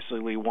favorite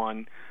basically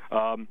won.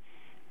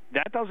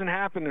 That doesn't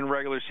happen in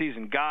regular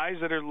season. Guys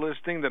that are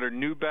listening, that are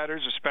new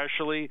bettors,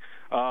 especially,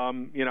 I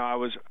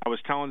was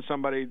telling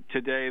somebody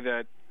today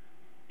that,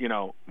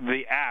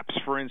 the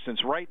apps, for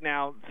instance, right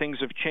now things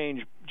have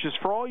changed. Just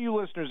for all you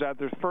listeners out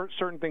there,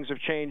 certain things have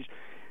changed.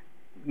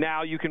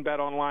 Now you can bet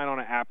online on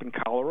an app in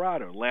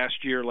Colorado. Last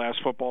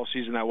football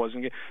season, that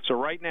wasn't good. So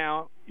right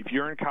now, if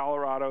you're in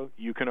Colorado,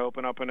 you can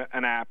open up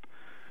an app.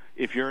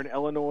 If you're in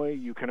Illinois,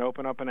 you can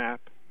open up an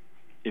app.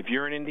 If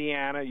you're in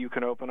Indiana, you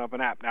can open up an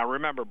app. Now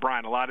remember,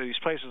 Brian, a lot of these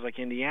places like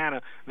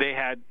Indiana, they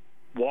had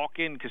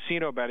walk-in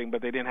casino betting,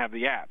 but they didn't have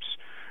the apps.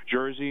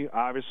 Jersey,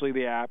 obviously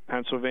the app.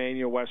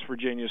 Pennsylvania, West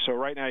Virginia. So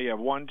right now you have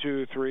 1,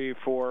 2, 3,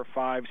 4,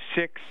 5,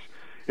 6.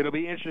 It'll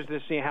be interesting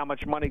to see how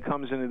much money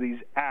comes into these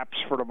apps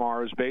for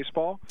tomorrow's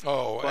baseball.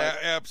 Oh,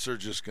 apps are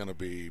just going to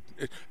be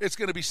 – it's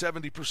going to be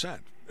 70%,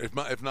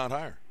 if not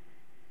higher.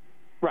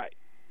 Right.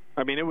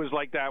 I mean, it was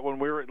like that when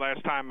we were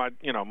last time.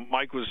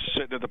 Mike was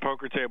sitting at the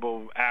poker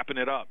table apping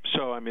it up.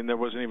 So I mean, there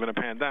wasn't even a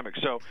pandemic.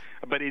 So,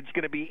 but it's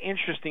going to be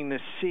interesting to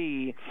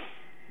see.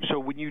 So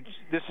when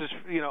this is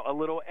a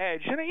little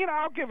edge, and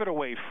I'll give it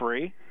away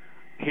free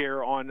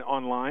here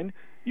online.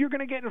 You're going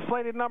to get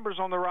inflated numbers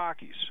on the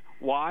Rockies.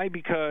 Why?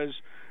 Because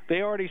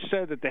they already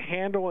said that the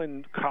handle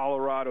in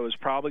Colorado is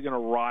probably going to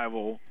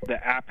rival the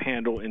app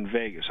handle in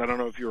Vegas. I don't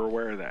know if you're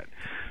aware of that.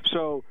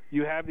 So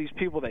you have these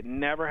people that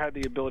never had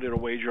the ability to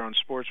wager on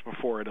sports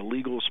before at a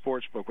legal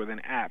sports book with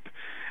an app.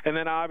 And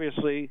then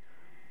obviously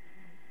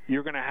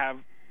you're going to have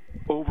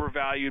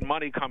overvalued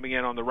money coming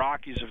in on the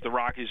Rockies if the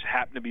Rockies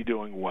happen to be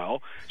doing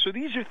well. So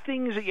these are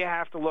things that you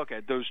have to look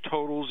at. Those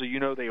totals,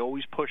 they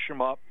always push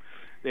them up.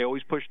 They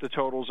always push the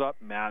totals up.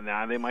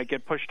 Now they might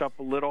get pushed up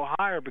a little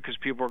higher because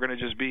people are going to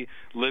just be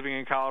living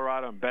in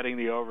Colorado and betting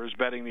the overs.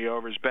 Bet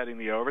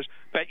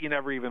you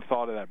never even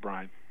thought of that,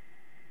 Brian.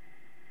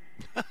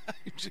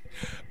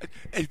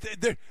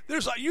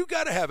 You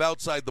got to have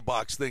outside the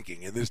box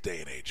thinking in this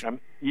day and age.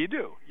 You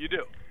do.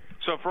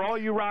 So for all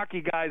you Rocky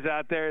guys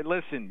out there,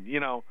 listen.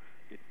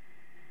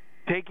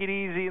 Take it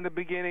easy in the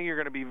beginning. You're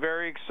going to be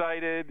very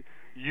excited.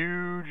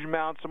 Huge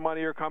amounts of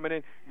money are coming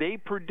in. They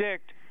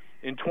predict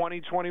in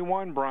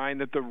 2021, Brian,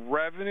 that the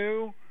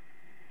revenue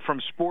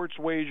from sports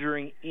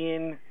wagering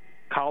in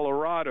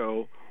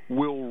Colorado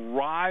will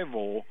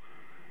rival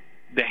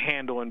the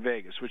handle in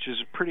Vegas, which is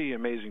pretty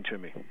amazing to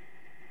me.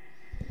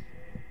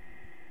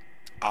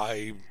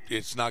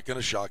 It's not going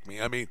to shock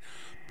me. I mean,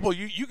 well,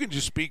 you can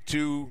just speak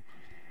to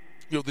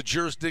the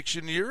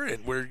jurisdiction you're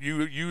in, where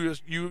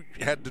you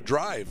had to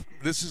drive.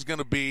 This is going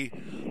to be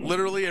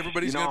literally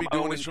everybody's going to be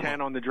doing this from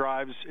 10 on the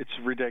drives. It's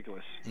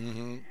ridiculous.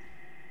 Mm-hmm.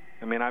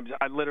 I mean,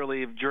 I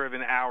literally have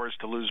driven hours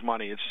to lose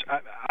money.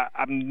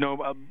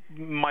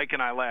 Mike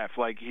and I laugh.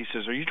 Like, he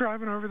says, "Are you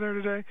driving over there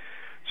today?"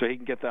 So he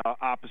can get the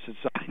opposite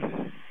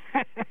side.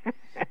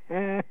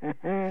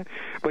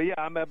 But yeah,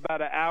 I'm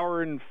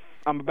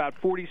about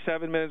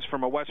 47 minutes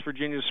from a West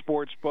Virginia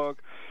sports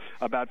book,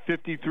 about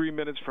 53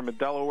 minutes from a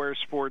Delaware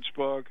sports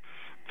book,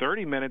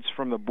 30 minutes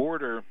from the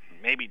border,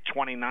 maybe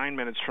 29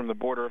 minutes from the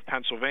border of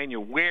Pennsylvania,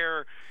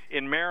 where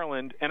in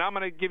Maryland, and I'm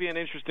going to give you an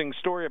interesting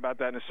story about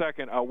that in a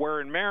second,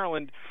 where in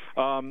Maryland,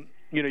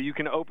 you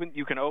can open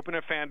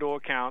a FanDuel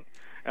account,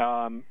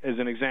 as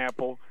an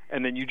example,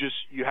 and then you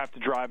have to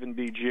drive and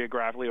be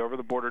geographically over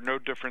the border. No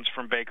difference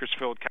from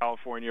Bakersfield,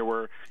 California,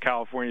 where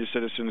California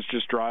citizens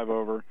just drive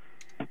over,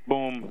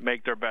 boom,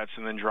 make their bets,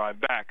 and then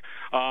drive back.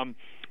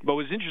 But it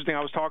was interesting.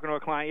 I was talking to a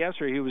client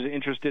yesterday. He was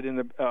interested in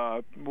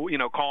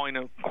acquiring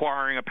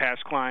a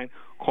past client,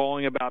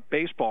 calling about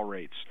baseball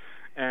rates.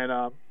 And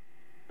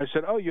I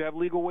said, "Oh, you have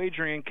legal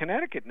wagering in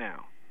Connecticut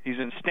now." He's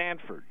in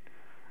Stanford.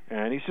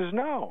 And he says,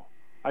 "No,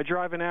 I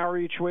drive an hour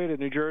each way to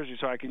New Jersey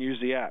so I can use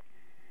the app."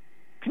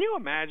 Can you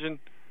imagine?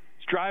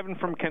 He's driving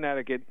from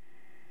Connecticut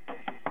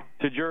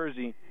to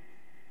Jersey,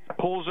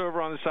 pulls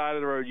over on the side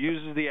of the road,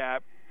 uses the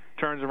app,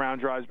 turns around,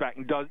 drives back,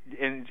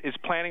 and is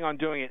planning on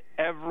doing it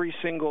every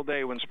single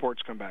day when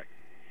sports come back.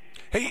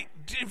 Hey,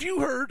 have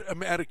you heard,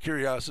 out of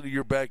curiosity,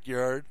 your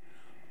backyard,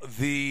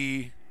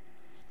 the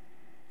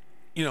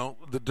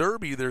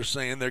Derby, they're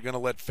saying they're going to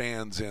let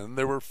fans in.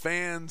 There were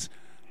fans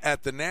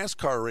at the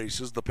NASCAR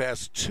races, the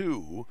past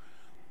two.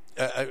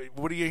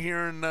 What are you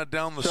hearing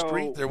down the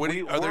street there?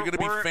 Are there going to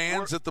be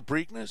fans at the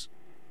Preakness?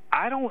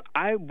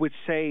 I would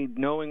say,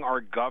 knowing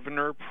our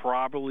governor,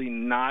 probably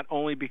not,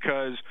 only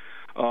because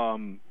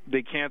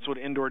they canceled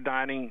indoor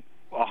dining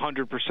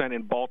 100%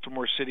 in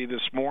Baltimore City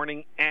this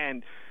morning,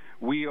 and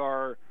we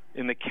are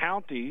in the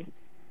county,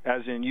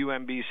 as in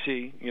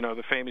UMBC,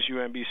 the famous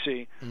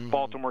UMBC. Mm-hmm.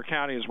 Baltimore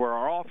County is where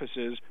our office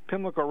is.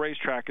 Pimlico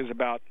Racetrack is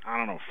about,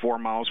 4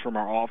 miles from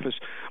our office,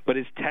 but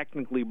it's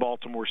technically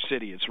Baltimore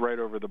City. It's right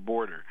over the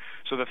border.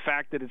 So the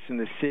fact that it's in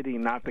the city,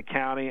 not the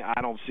county,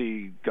 I don't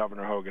see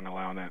Governor Hogan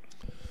allowing that.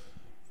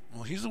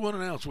 Well, he's the one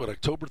announced,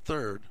 October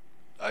 3rd.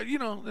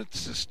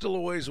 It's still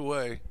a ways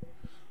away.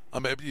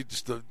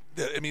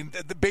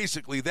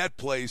 Basically, that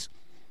place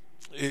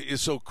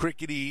is so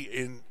crickety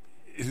in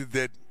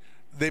that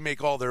they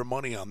make all their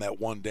money on that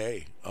one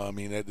day.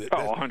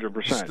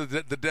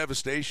 100%. The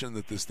devastation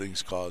that this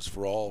thing's caused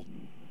for all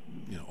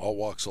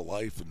walks of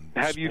life. And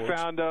have sports. You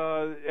found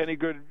any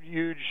good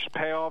huge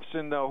payoffs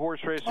in the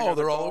horse racing? Oh,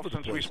 they're all over the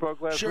since place. We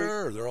spoke last week?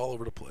 Sure, they're all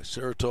over the place.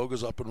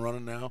 Saratoga's up and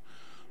running now.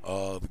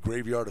 The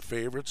Graveyard of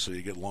Favorites, so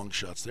you get long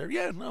shots there.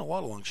 Yeah, a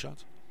lot of long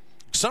shots.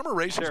 Summer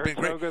racing's been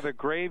great. Saratoga, the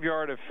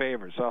Graveyard of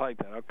Favorites. I like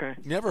that. Okay.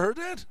 You ever heard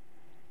that?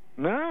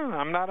 No,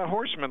 I'm not a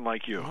horseman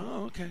like you.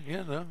 Oh, okay.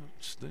 Yeah, no.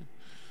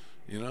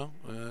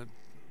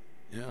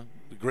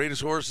 The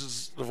greatest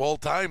horses of all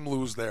time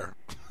lose there.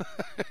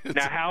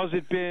 Now, how's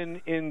it been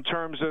in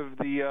terms of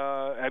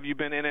the? Have you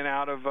been in and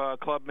out of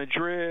Club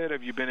Madrid?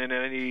 Have you been in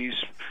any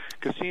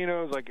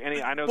casinos?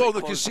 I know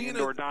they closed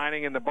indoor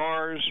dining in the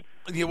bars.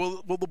 Yeah,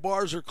 well, the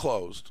bars are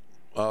closed.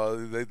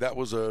 That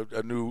was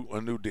a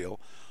new deal.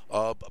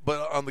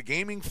 But on the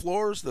gaming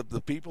floors,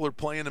 the people are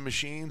playing the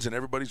machines and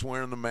everybody's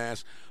wearing the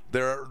mask.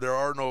 There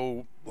are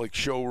no like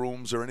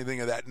showrooms or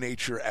anything of that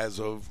nature as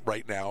of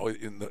right now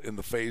in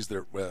the phase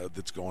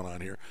that's going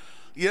on here.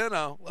 You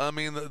know, I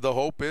mean, the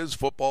hope is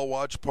football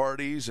watch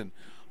parties and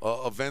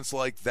events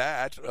like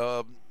that.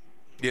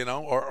 You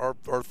know,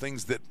 are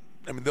things that,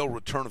 I mean, they'll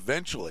return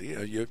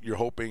eventually. You're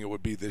hoping it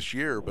would be this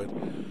year, but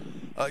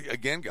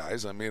again,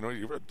 guys, I mean,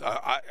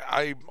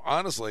 I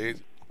honestly,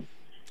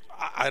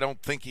 I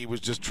don't think he was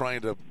just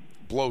trying to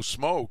blow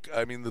smoke.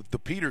 I mean, the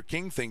Peter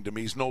King thing to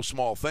me is no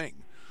small thing.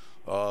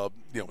 You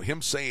know,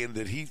 him saying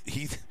that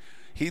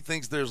he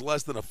thinks there's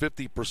less than a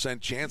 50%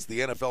 chance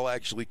the NFL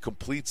actually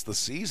completes the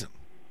season.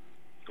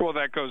 Well,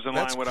 that goes in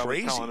That's line with what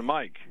crazy. I was telling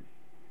Mike.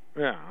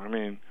 Yeah, I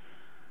mean,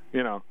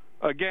 you know,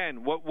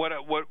 again, what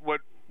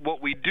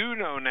we do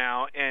know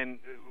now, and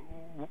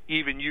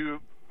even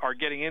you are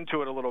getting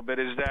into it a little bit,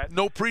 is that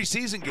no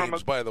preseason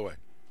games, by the way.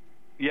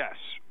 Yes,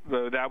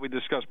 that we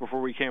discussed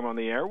before we came on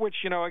the air. Which,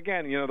 you know,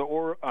 again, you know, the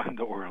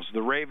Orioles,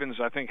 the Ravens,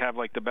 I think have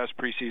like the best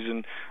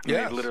preseason.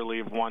 Yes. They literally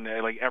have won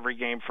like every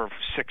game for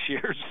 6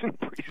 years in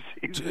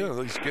preseason. Yeah,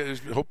 these guys,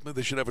 hopefully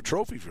they should have a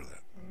trophy for that.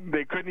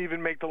 They couldn't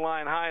even make the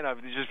line high enough.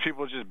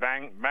 People just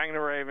bang the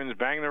Ravens.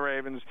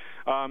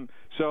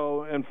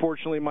 So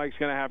unfortunately, Mike's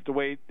going to have to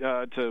wait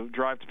to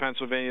drive to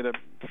Pennsylvania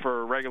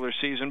for a regular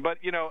season. But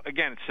you know,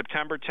 again, it's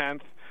September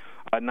 10th.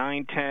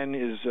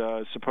 9/10 is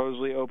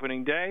supposedly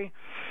opening day.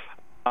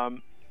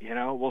 You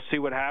know, we'll see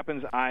what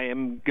happens. I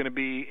am going to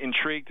be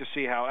intrigued to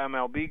see how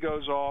MLB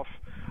goes off.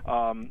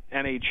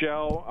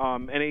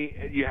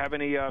 NHL. You have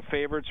any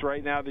favorites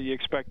right now that you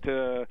expect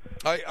to?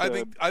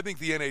 I think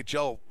the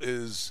NHL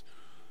is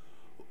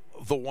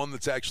the one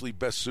that's actually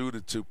best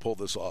suited to pull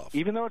this off.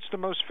 Even though it's the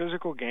most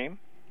physical game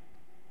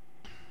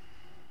in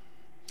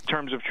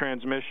terms of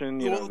transmission.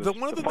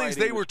 One of the things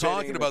they were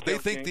talking about, they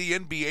think the the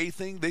NBA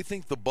thing, they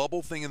think the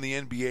bubble thing in the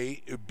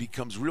NBA, it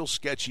becomes real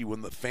sketchy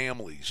when the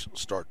families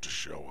start to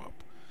show up.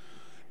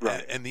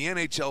 Right. And the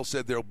NHL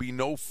said there'll be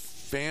no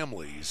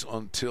families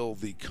until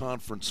the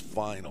conference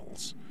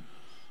finals.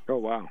 Oh,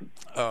 wow.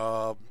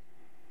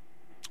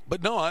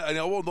 But no, I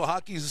know. Well, the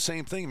hockey's the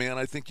same thing, man.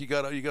 I think you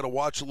gotta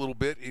watch a little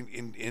bit,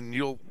 and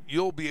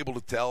you'll be able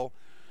to tell,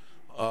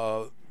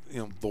 you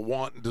know, the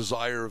want and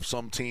desire of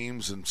some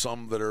teams and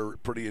some that are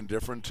pretty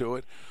indifferent to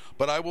it.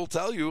 But I will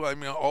tell you, I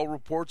mean, all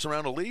reports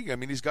around the league, I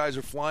mean, these guys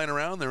are flying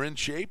around. They're in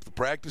shape. The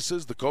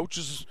practices, the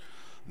coaches.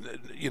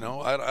 You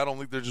know, I don't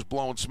think they're just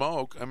blowing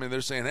smoke. I mean,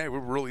 they're saying, hey, we're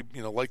really,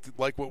 you know, like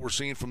what we're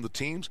seeing from the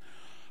teams,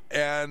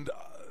 and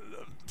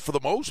for the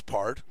most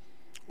part,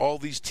 all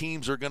these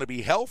teams are going to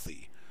be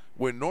healthy.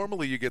 When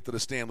normally you get to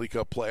the Stanley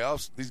Cup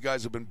playoffs, these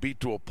guys have been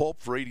beat to a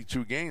pulp for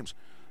 82 games.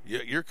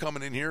 You're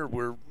coming in here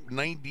where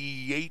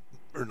 98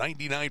 or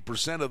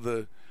 99% of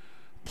the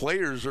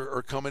players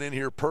are coming in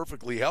here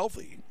perfectly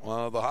healthy.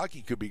 The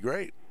hockey could be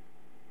great.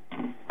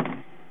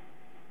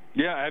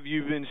 Yeah, have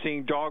you been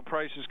seeing dog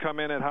prices come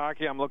in at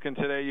hockey? I'm looking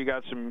today. You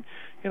got some,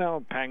 you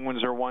know,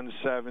 Penguins are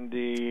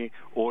 170,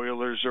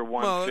 Oilers are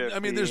 150. Well, I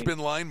mean, there's been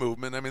line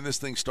movement. I mean, this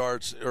thing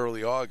starts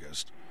early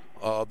August.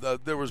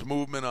 There was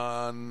movement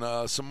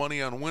on some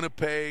money on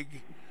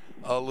Winnipeg,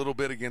 a little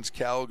bit against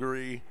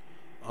Calgary.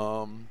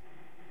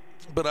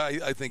 But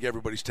I think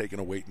everybody's taking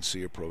a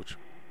wait-and-see approach.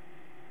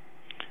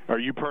 Are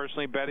you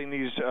personally betting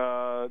these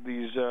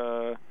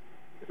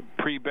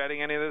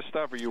pre-betting any of this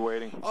stuff? Or are you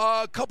waiting?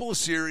 A couple of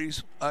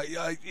series.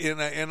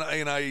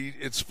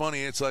 It's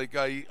funny. It's like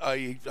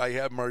I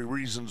have my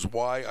reasons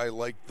why I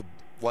like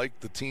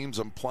the teams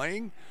I'm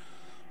playing.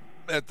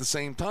 At the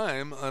same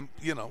time,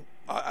 you know,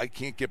 I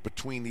can't get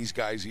between these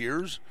guys'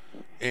 ears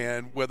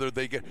and whether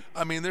they get.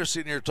 I mean, they're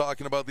sitting here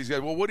talking about these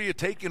guys. Well, what are you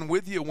taking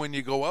with you when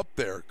you go up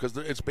there? Because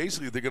it's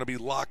basically they're going to be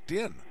locked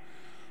in.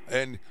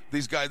 And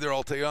these guys, they're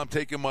all I'm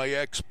taking my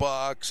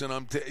Xbox,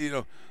 and you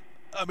know,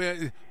 I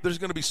mean, there's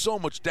going to be so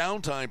much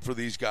downtime for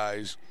these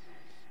guys,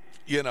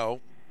 you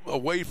know,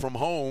 away from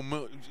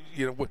home.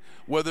 You know,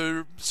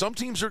 whether some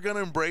teams are going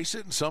to embrace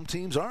it and some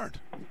teams aren't.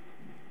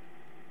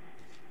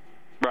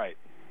 Right.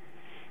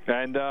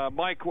 And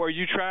Mike, are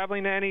you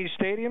traveling to any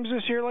stadiums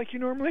this year like you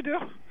normally do?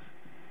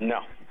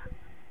 No.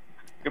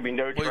 Could be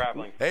no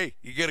traveling. Hey,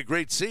 you get a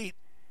great seat.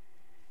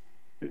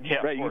 Yeah,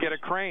 right. You can get a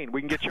crane.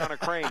 We can get you on a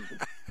crane.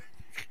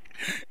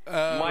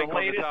 Mike on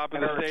the top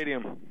of the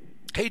stadium.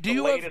 Hey, do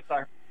you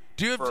have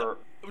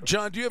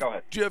John? Do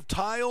you have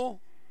tile,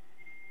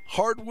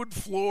 hardwood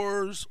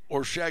floors,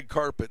 or shag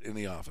carpet in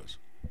the office?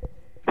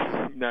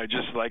 No,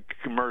 just like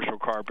commercial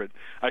carpet.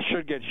 I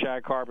should get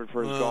shag carpet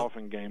for his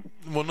golfing game.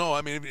 Well, no,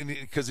 I mean,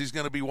 because he's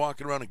going to be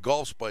walking around in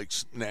golf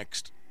spikes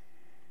next.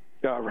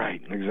 Oh,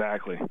 right,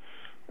 exactly.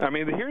 I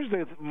mean, here's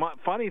the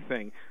funny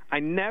thing. I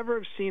never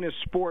have seen a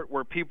sport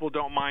where people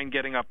don't mind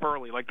getting up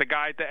early. Like the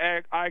guy at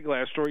the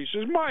eyeglass store, he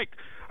says, Mike,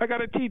 I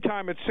got a tee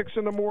time at 6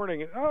 in the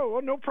morning. Oh,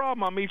 well, no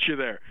problem. I'll meet you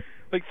there.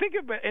 Like, think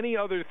of any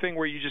other thing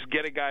where you just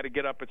get a guy to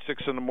get up at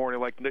 6 in the morning,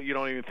 like you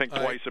don't even think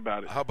twice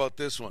about it. How about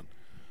this one?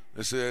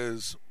 This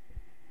is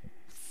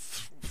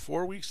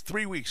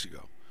 3 weeks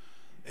ago,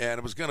 and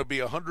it was going to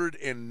be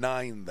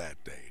 109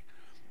 that day.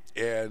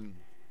 And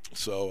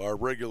so our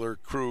regular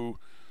crew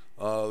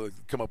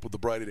come up with the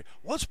bright idea.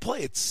 Let's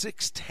play at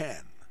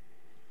 6:10.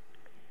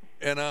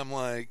 And I'm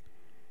like,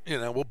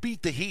 we'll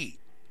beat the Heat.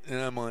 And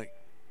I'm like,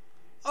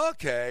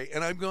 okay.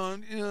 And I'm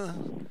going,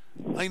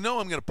 I know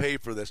I'm going to pay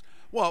for this.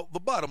 Well, the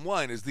bottom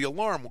line is the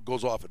alarm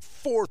goes off at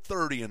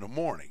 4:30 in the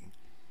morning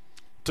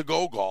to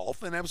go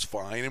golf, and that was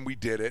fine, and we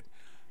did it.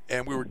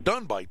 And we were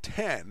done by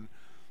 10.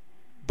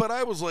 But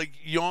I was like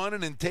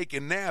yawning and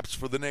taking naps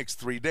for the next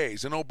 3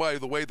 days. And oh, by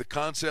the way, the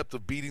concept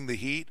of beating the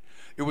Heat,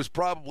 it was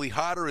probably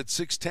hotter at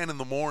 6:10 in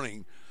the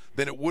morning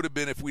than it would have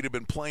been if we'd have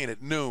been playing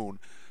at noon,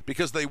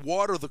 because they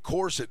water the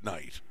course at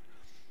night.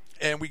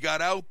 And we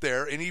got out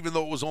there, and even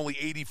though it was only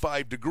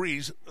 85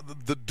 degrees,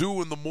 the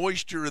dew and the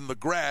moisture in the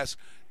grass,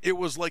 it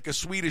was like a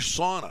Swedish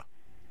sauna.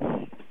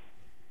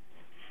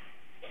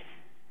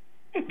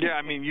 Yeah,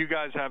 I mean, you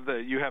guys have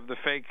the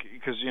fake,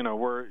 because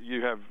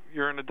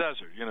you're in the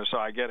desert, so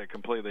I get it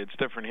completely. It's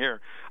different here.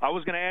 I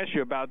was going to ask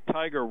you about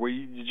Tiger.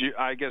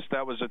 I guess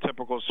that was a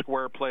typical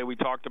square play. We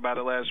talked about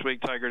it last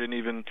week. Tiger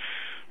didn't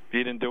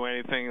do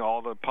anything.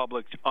 All the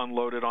public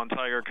unloaded on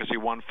Tiger because he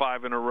won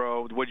 5 in a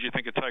row. What did you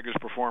think of Tiger's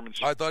performance?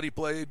 I thought he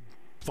played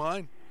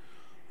fine.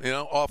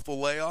 Off the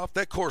layoff.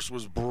 That course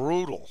was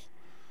brutal.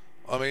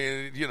 I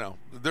mean,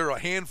 there are a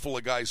handful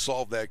of guys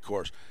solved that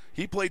course.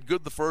 He played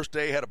good the first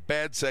day, had a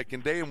bad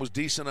second day, and was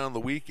decent on the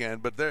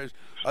weekend. But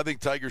I think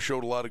Tiger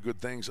showed a lot of good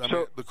things. I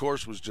mean, the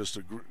course was just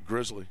a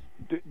grizzly.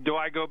 Do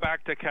I go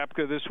back to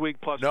Koepka this week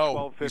plus no,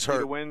 1250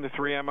 to win the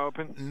 3M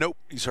Open? Nope,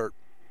 he's hurt.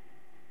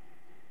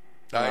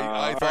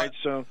 I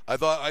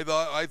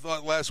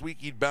thought last week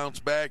he'd bounce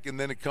back, and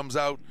then it comes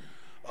out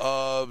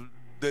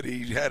that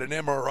he had an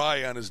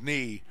MRI on his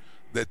knee,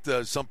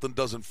 that something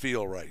doesn't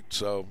feel right.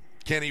 So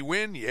can he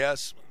win?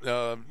 Yes.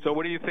 So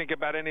what do you think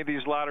about any of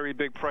these lottery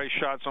big price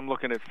shots? I'm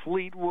looking at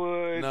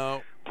Fleetwood.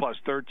 No. Plus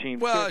 1350.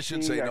 Well, I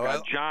shouldn't say no.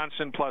 Got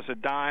Johnson plus a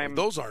dime.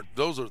 Those are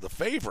the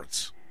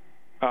favorites.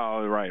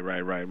 Oh, right.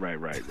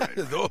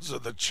 Those are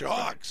the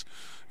chalks.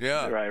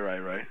 Yeah.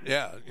 Right.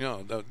 Yeah,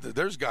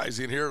 there's guys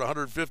in here at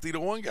 150 to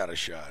 1 got a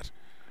shot.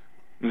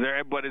 Is there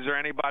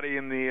anybody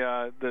in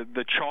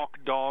the chalk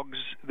dogs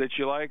that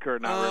you like, or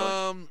not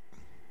really?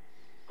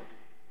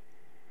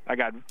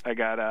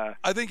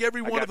 I think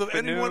every one of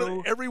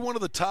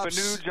the top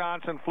Benu,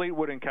 Johnson,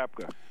 Fleetwood, and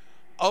Koepka.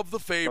 Of the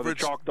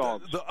favorites, chalk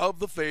dogs. Of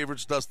the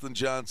favorites, Dustin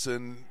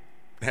Johnson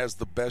has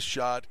the best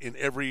shot. In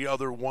every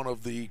other one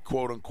of the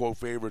quote unquote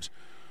favorites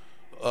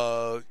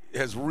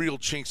has real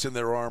chinks in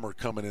their armor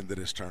coming into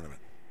this tournament.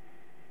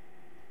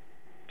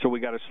 So we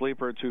got a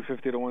sleeper, a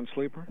 250 to 1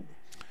 sleeper.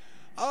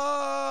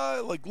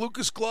 Like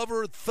Lucas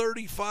Glover at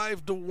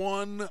 35 to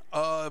 1.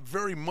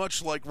 Very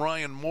much like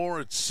Ryan Moore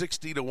at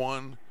 60 to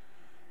 1.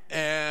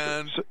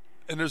 And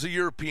there's a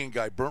European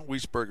guy, Bernd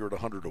Wiesberger, at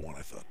 100 to 1,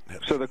 I thought.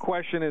 So the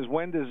question is,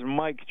 when does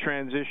Mike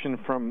transition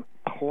from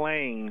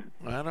playing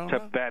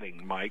to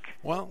betting, Mike?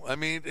 Well, I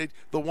mean,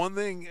 the one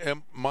thing,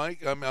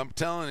 Mike, I'm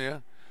telling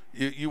you,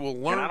 you will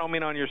learn. And I don't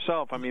mean on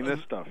yourself. I mean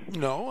this stuff.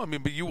 No, I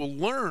mean, but you will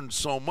learn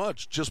so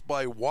much just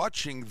by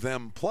watching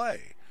them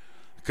play.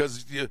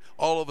 Because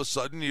all of a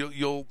sudden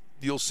you'll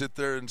sit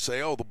there and say,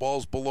 oh, the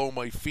ball's below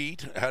my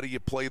feet. How do you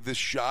play this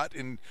shot?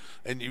 And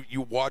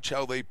you watch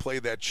how they play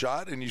that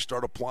shot, and you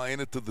start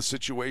applying it to the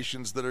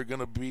situations that are going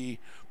to be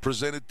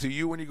presented to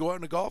you when you go out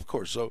on a golf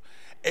course. So,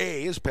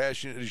 as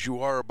passionate as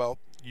you are about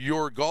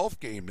your golf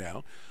game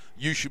now,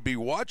 you should be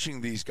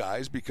watching these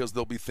guys because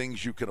there'll be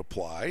things you can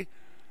apply.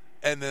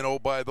 And then, oh,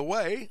 by the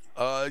way,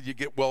 you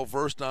get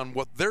well-versed on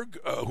what they're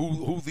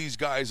who these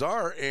guys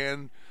are,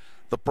 and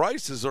the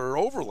prices are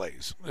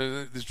overlays.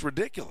 It's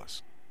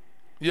ridiculous.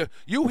 Yeah,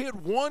 you hit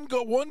one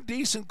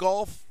decent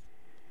golf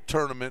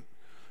tournament.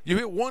 You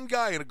hit one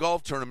guy in a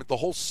golf tournament, the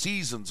whole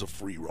season's a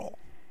free roll.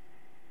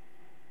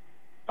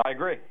 I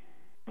agree.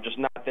 I'm just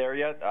not there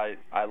yet.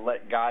 I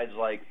let guys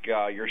like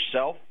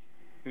yourself,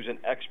 who's an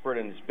expert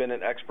and has been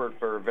an expert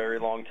for a very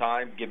long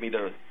time, give me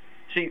the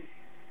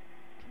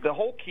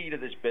whole key to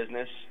this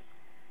business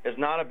is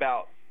not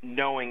about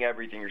knowing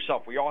everything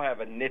yourself. We all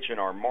have a niche in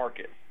our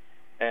market,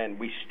 and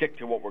we stick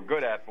to what we're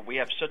good at. But we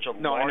have such a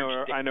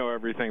large. I know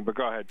everything. But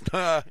go ahead.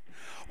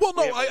 Well,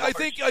 no, I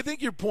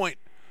think your point,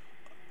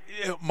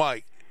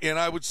 Mike, and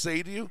I would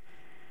say to you,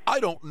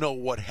 I don't know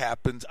what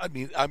happens. I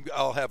mean,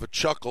 I'll have a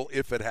chuckle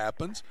if it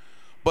happens.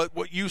 But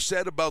what you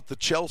said about the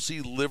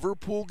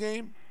Chelsea-Liverpool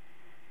game,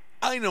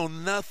 I know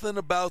nothing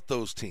about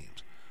those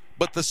teams.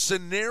 But the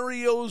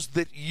scenarios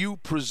that you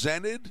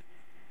presented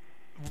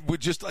with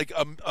just like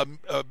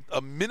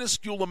a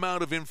minuscule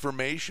amount of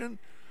information,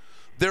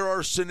 there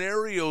are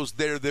scenarios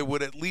there that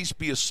would at least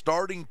be a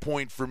starting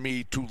point for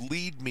me to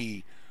lead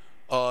me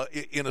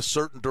in a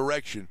certain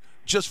direction,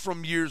 just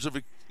from years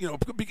of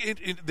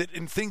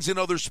in things in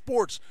other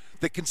sports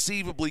that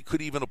conceivably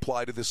could even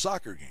apply to this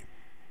soccer game.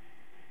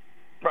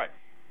 Right.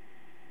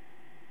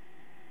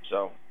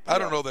 So I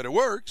don't know that it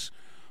works,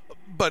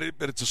 but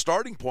it's a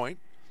starting point.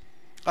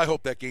 I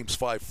hope that game's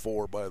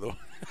 5-4, by the way.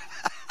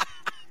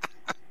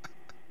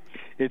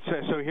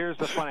 So here's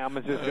the funny.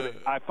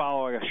 I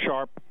follow a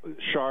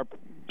sharp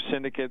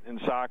syndicate in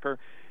soccer,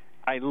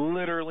 I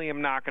literally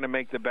am not going to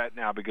make the bet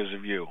now because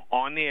of you.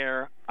 On the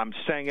air, I'm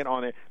saying it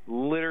on it.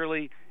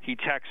 Literally, he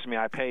texts me.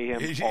 I pay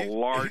him a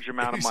large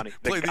amount of money.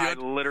 The guy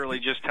literally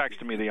just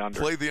texted me the under.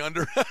 Play the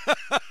under.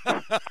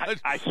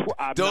 I swear.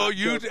 I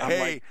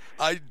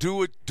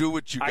do it. Do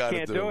what you got to do. I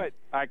can't do it.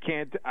 I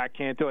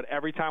can't do it.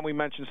 Every time we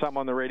mention something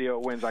on the radio,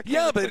 it wins. I can't.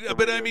 Yeah, but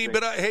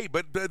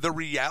the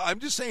reality. I'm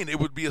just saying it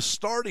would be a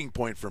starting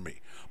point for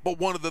me. But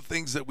one of the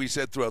things that we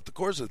said throughout the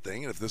course of the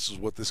thing, and if this is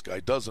what this guy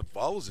does and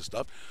follows this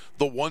stuff,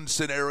 the one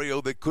scenario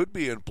that could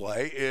be in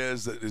play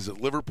is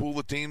it Liverpool,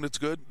 the team that's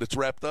good, that's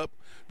wrapped up?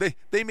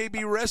 They may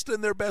be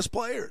resting their best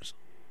players.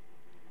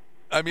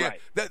 I mean, right.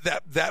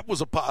 that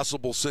was a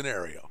possible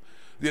scenario.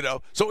 You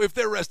know, so if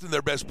they're resting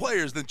their best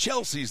players, then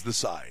Chelsea's the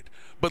side.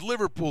 But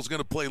Liverpool's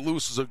going to play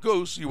loose as a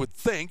goose, you would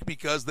think,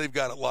 because they've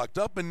got it locked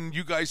up, and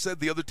you guys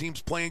said the other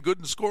team's playing good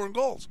and scoring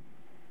goals.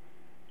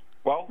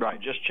 Well, right.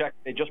 Just checked.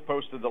 They just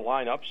posted the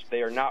lineups.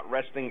 They are not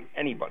resting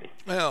anybody.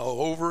 Well,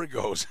 over it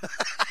goes.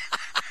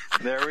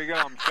 There we go.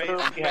 I'm fading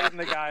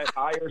the guy.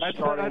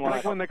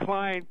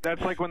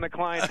 That's like when the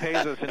client pays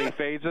us and he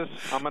fades us.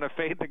 I'm going to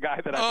fade the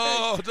guy that I pay.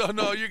 Oh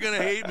no, you're going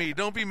to hate me.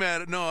 Don't be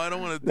mad at. No, I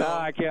don't want to. No,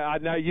 I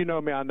can't. You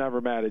know me. I'm never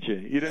mad at you.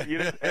 You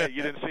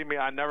didn't see me.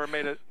 I never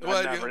made it.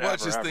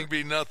 Watch this thing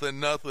be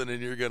nothing,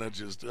 and you're going to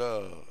just.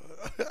 Well,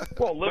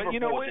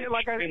 Liverpool is an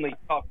extremely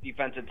tough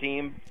defensive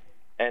team.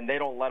 And they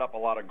don't let up a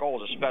lot of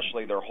goals,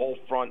 especially their whole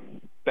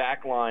front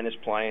back line is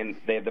playing.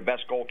 They have the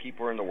best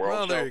goalkeeper in the world.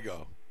 Well, there you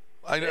go.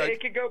 It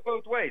could go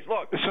both ways.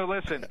 Look. So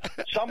listen,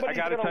 somebody's I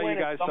got to tell you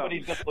guys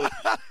something.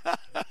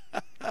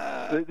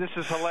 This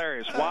is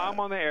hilarious. While I'm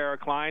on the air, a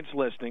client's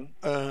listening.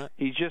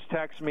 He just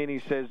texts me and he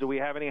says, "Do we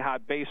have any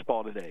hot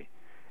baseball today?"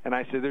 And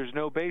I said, "There's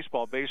no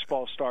baseball.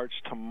 Baseball starts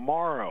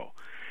tomorrow."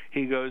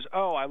 He goes,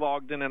 "Oh, I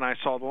logged in and I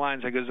saw the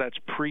lines." I goes, "That's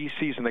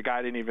preseason." The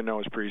guy didn't even know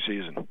it was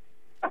preseason.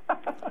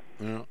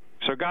 Yeah.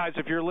 So, guys,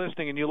 if you're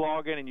listening and you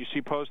log in and you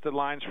see posted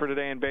lines for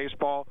today in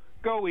baseball,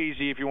 go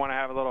easy if you want to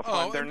have a little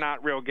fun. They're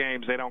not real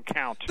games. They don't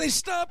count. They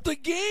stopped the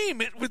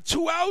game with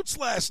 2 outs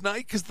last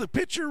night because the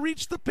pitcher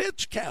reached the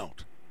pitch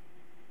count.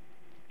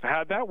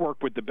 How'd that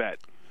work with the bet?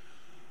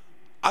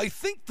 I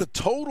think the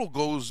total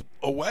goes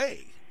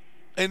away.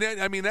 And then,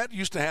 I mean, that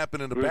used to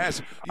happen in the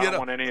past. I don't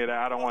want any of that.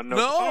 I don't want no.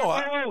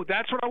 No,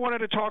 that's what I wanted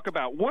to talk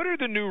about. What are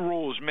the new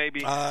rules?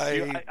 Maybe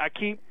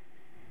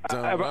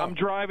I'm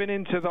driving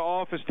into the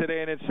office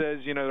today, and it says,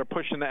 they're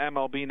pushing the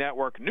MLB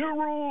Network. New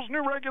rules,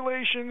 new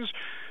regulations.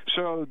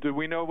 So do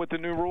we know what the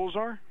new rules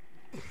are?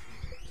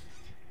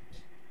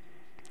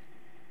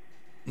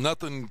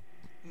 Nothing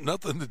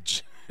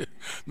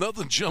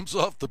jumps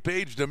off the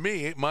page to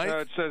me, Mike.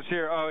 It says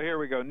here, here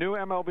we go. New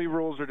MLB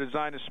rules are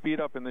designed to speed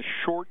up and to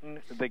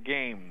shorten the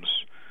games.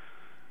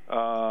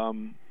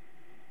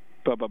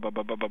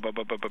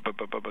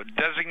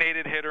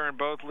 Designated hitter in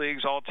both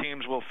leagues. All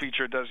teams will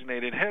feature a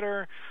designated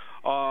hitter.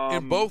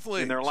 In both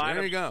leagues. In their lineups.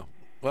 There you go.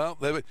 Well,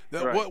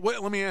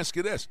 let me ask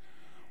you this.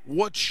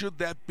 What should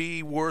that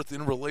be worth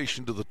in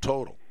relation to the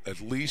total?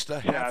 At least a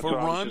half a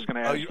run?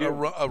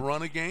 A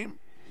run a game?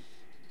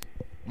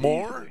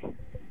 More? Easily.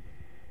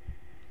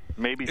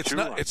 Maybe it's 2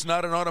 not. runs. It's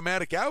not an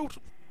automatic out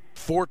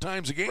 4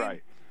 times a game.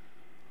 Right.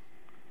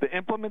 The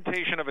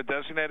implementation of a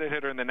designated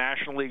hitter in the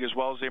National League as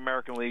well as the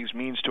American Leagues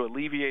means to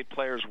alleviate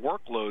players'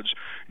 workloads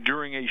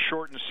during a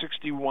shortened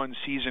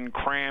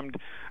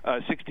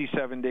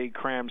 67-day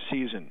crammed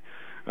season.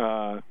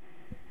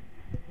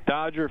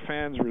 Dodger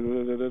fans,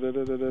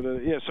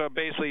 so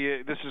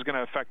basically this is going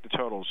to affect the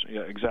totals.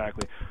 Yeah,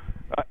 exactly.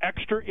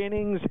 Extra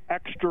innings,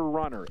 extra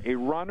runner. A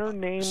runner,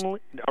 namely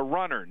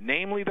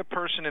the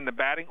person in the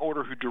batting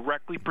order who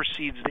directly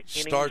precedes the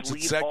innings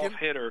leadoff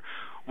hitter,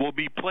 will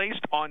be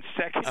placed on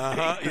second base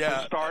at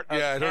the start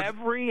of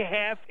every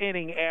half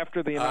inning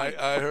after the inning.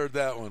 I heard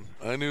that one.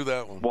 I knew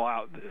that one.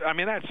 Wow. I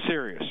mean, that's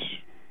serious.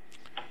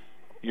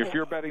 If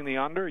you're betting the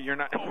under, you're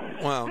not.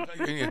 Well,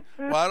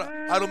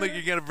 I don't think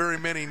you get very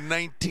many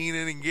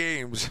 19-inning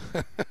games.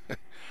 Let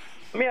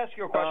me ask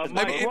you a question.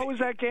 Mike, what was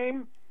that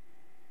game?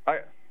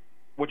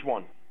 Which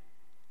one?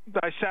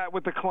 I sat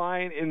with the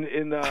client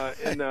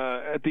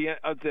at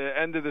the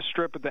end of the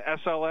strip at the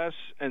SLS,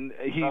 and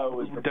he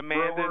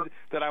demanded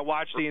that I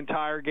watch the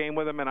entire game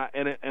with him.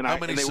 How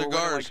many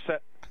cigars?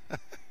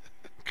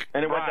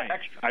 And it went to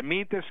extra. I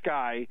meet this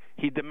guy.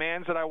 He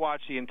demands that I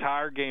watch the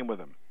entire game with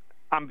him.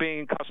 I'm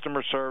being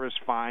customer service.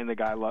 Fine, the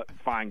guy.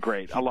 Fine,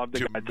 great. I love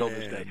the guy till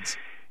this day.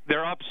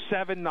 They're up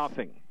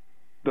 7-0.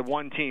 The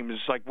one team is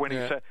like winning.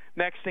 Yeah.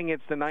 Next thing,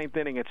 it's the 9th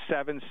inning. It's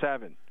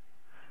 7-7.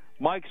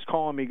 Mike's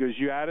calling me. He goes,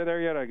 "You out of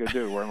there yet?" I go,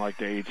 "Dude, we're in like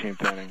the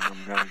 18th inning.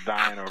 I'm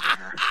dying over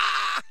here."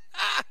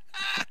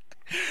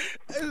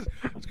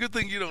 It's a good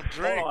thing you don't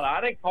drink. Hold on, I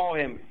didn't call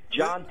him.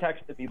 John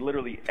texted me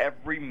literally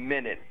every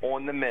minute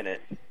on the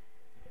minute,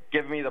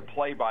 giving me the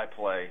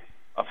play-by-play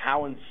of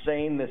how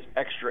insane this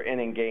extra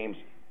inning games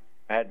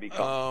had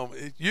become.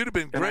 You'd have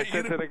been great.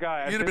 You'd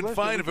have been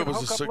fine if it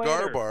was a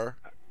cigar bar.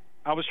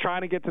 I was trying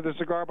to get to the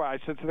cigar bar. I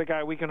said to the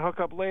guy, "We can hook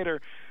up later."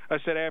 I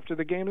said after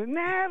the game,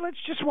 "Nah, let's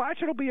just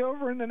watch. It'll be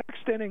over in the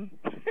next inning."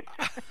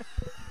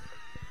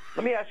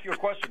 Let me ask you a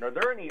question. Are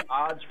there any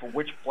odds for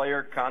which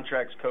player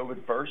contracts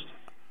COVID first?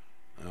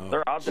 Oh. Are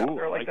there odds out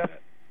there like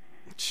that?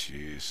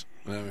 Jeez.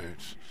 I mean,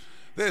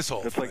 this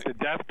whole It's thing. like the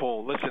death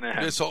pool. Listen to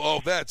him.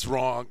 That's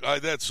wrong.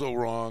 That's so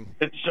wrong.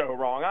 It's so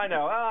wrong. I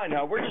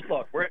know. We're just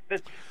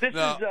this is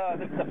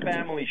a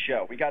family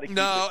show. We got to keep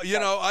it. You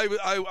know,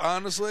 I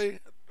honestly,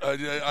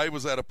 I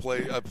was at a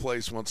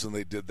place once and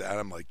they did that.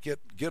 I'm like,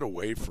 get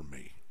away from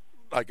me.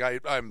 Like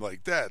I'm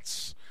like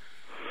that's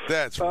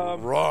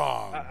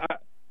wrong.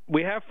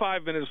 We have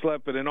 5 minutes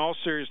left, but in all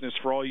seriousness,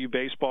 for all you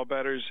baseball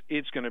bettors,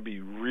 it's going to be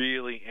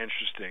really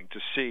interesting to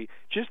see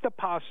just the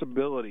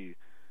possibility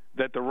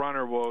that the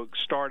runner will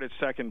start at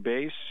second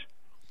base,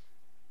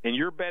 and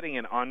you're betting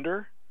an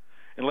under,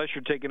 unless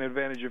you're taking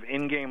advantage of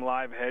in-game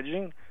live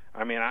hedging.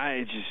 I mean,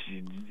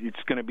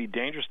 it's going to be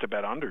dangerous to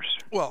bet unders.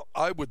 Well,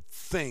 I would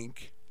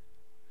think.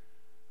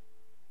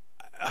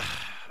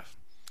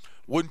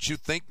 Wouldn't you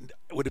think?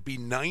 Would it be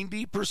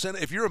 90%?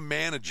 If you're a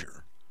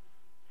manager,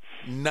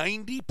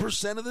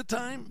 90% of the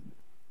time,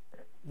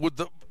 would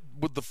the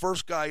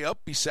first guy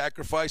up be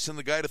sacrificing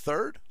the guy to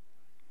third?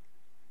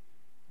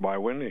 Why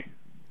wouldn't he?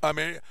 I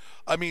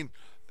mean,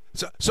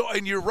 so,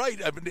 and you're right.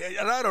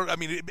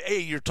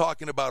 You're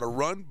talking about a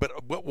run,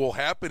 but what will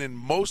happen in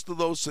most of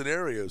those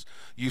scenarios,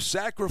 you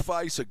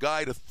sacrifice a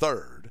guy to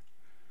third,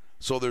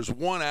 so there's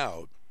one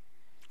out.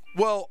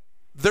 Well,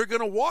 they're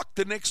going to walk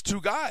the next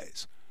 2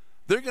 guys.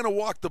 They're going to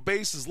walk the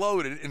bases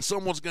loaded, and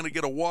someone's going to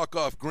get a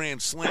walk-off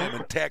grand slam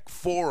and tack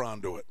 4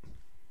 onto it.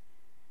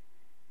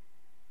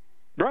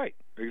 Right,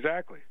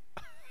 exactly.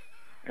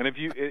 And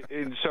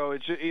so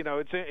it's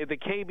it's at the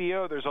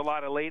KBO. There's a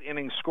lot of late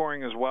inning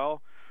scoring as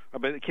well.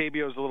 But the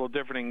KBO is a little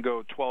different and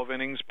go 12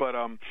 innings. But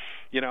I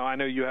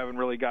know you haven't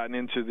really gotten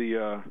into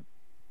the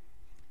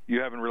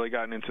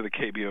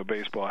KBO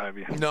baseball, have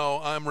you?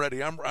 No, I'm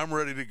ready. I'm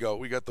ready to go.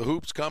 We got the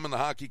hoops coming, the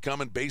hockey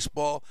coming,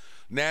 baseball,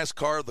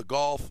 NASCAR, the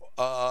golf.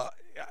 I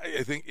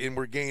think, and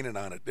we're gaining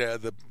on it.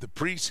 The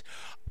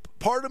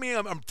part of me,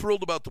 I'm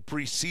thrilled about the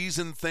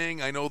preseason thing.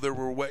 I know there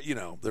were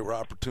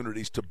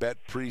opportunities to bet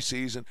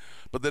preseason,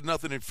 but that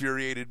nothing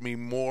infuriated me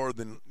more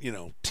than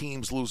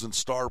teams losing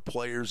star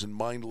players in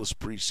mindless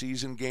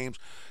preseason games.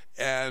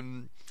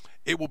 And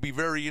it will be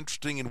very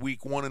interesting in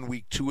week 1 and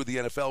week 2 of the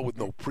NFL with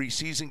no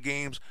preseason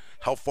games,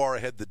 how far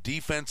ahead the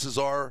defenses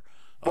are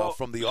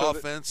from the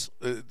offense.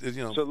 So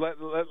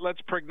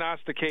let's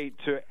prognosticate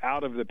to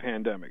out of the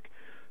pandemic.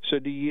 So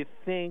do you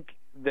think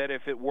that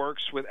if it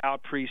works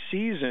without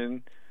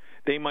preseason,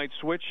 they might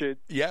switch it?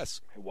 Yes.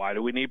 Why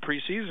do we need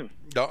preseason?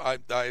 No, I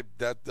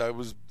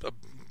was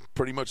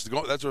pretty much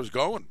that's where I was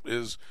going.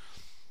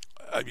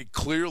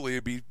 Clearly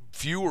it'd be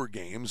fewer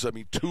games.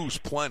 2's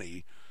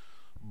plenty.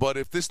 But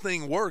if this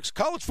thing works,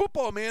 college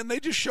football, man,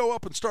 they just show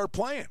up and start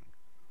playing.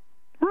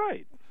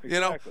 Right.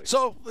 Exactly.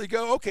 So they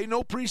go, okay,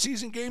 no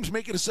preseason games,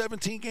 make it a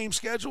 17-game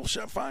schedule.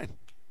 Fine.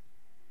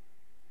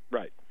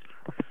 Right.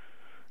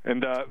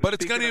 And but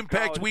it's going to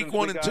impact week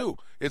 1 and 2.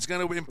 It's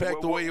going to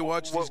impact the way you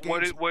watch these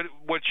games.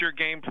 What's your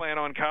game plan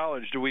on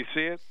college? Do we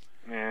see it?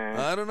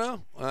 I don't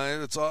know.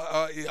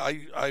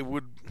 I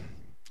would.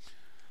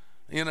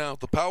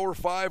 The Power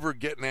 5 are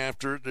getting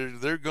after it.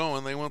 They're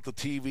going. They want the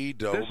TV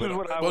dough. This is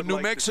what I would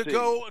New like to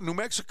see. New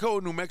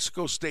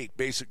Mexico State,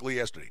 basically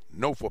yesterday.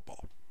 No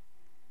football.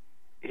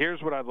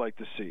 Here's what I'd like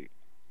to see.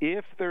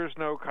 If there's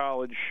no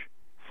college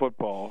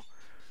football,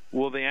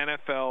 will the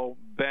NFL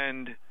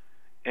bend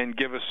and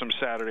give us some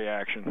Saturday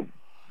action?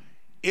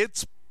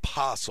 It's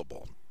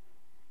possible.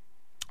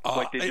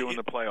 Like they do in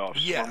the playoffs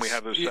yes, when we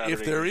have those Saturday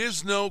if there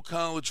games. is no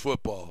college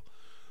football,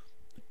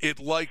 it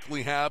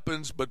likely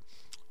happens.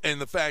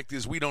 And the fact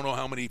is, we don't know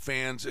how many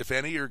fans, if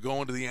any, are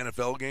going to the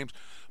NFL games.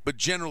 But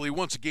generally,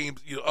 once a game,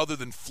 other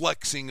than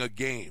flexing a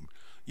game,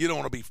 you don't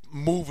want to be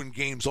moving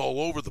games all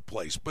over the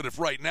place. But if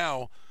right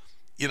now,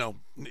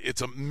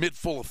 it's a mitt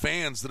full of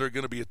fans that are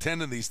going to be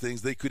attending these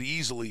things, they could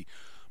easily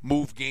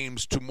move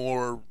games to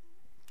more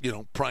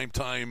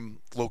primetime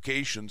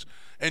locations.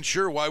 And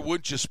sure, why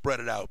wouldn't you spread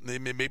it out?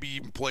 Maybe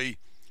even play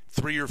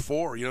 3 or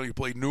 4. You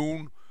play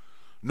noon,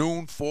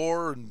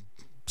 4,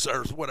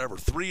 or whatever,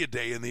 3 a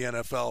day in the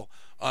NFL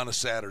on a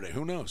Saturday.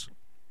 Who knows?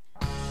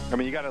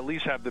 You got to at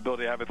least have the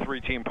ability to have a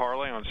 3-team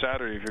parlay on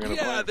Saturday if you're going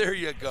to play. Yeah, there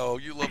you go.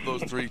 You love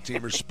those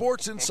 3-teamers.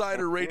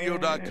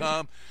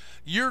 SportsInsiderRadio.com.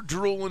 You're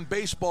drooling.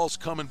 Baseball's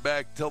coming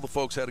back. Tell the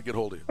folks how to get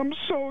hold of you. I'm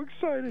so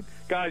excited.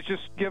 Guys,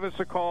 just give us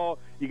a call.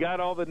 You got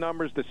all the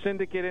numbers, the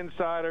Syndicate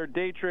Insider,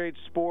 Day Trade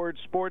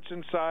Sports, Sports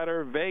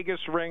Insider,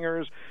 Vegas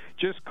Ringers.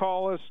 Just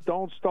call us.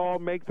 Don't stall.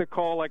 Make the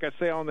call. Like I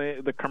say on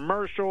the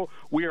commercial,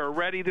 we are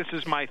ready. This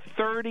is my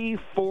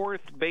 34th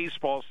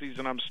baseball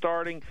season I'm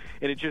starting,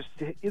 and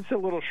it's a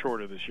little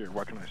shorter this year.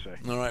 What can I say?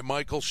 All right,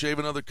 Michael, shave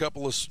another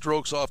couple of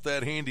strokes off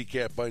that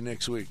handicap by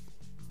next week.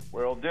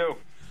 Will do.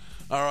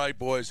 All right,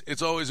 boys,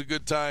 it's always a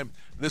good time.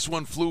 This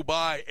one flew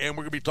by, and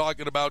we're going to be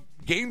talking about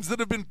games that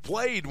have been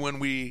played when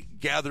we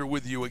gather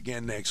with you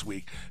again next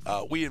week.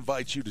 We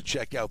invite you to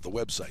check out the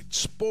website,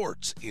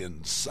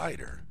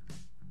 SportsInsider.com.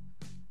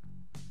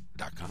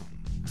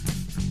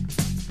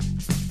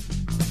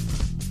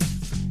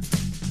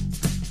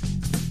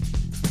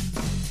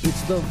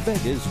 The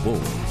Vegas Bowl,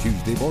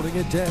 Tuesday morning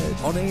at 10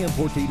 on AM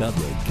 1400,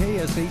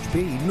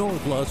 KSHP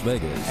North Las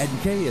Vegas, and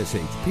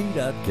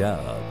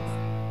KSHP.com.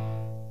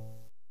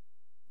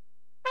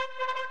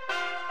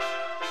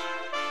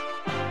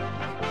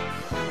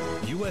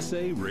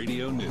 USA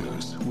Radio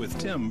News with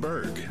Tim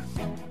Berg.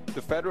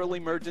 The Federal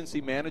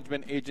Emergency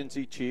Management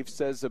Agency chief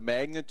says the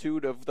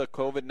magnitude of the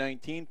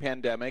COVID-19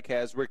 pandemic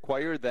has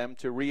required them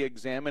to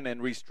re-examine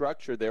and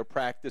restructure their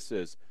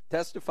practices.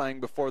 Testifying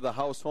before the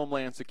House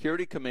Homeland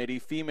Security Committee,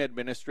 FEMA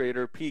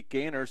Administrator Pete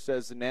Gaynor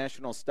says the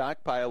national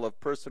stockpile of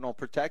personal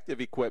protective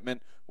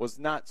equipment was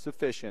not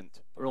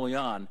sufficient. Early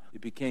on,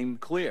 it became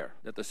clear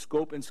that the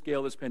scope and scale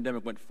of this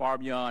pandemic went far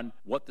beyond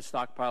what the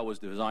stockpile was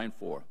designed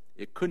for.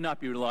 It could not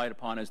be relied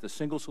upon as the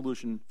single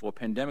solution for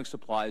pandemic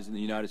supplies in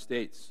the United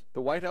States. The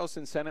White House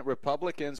and Senate Republicans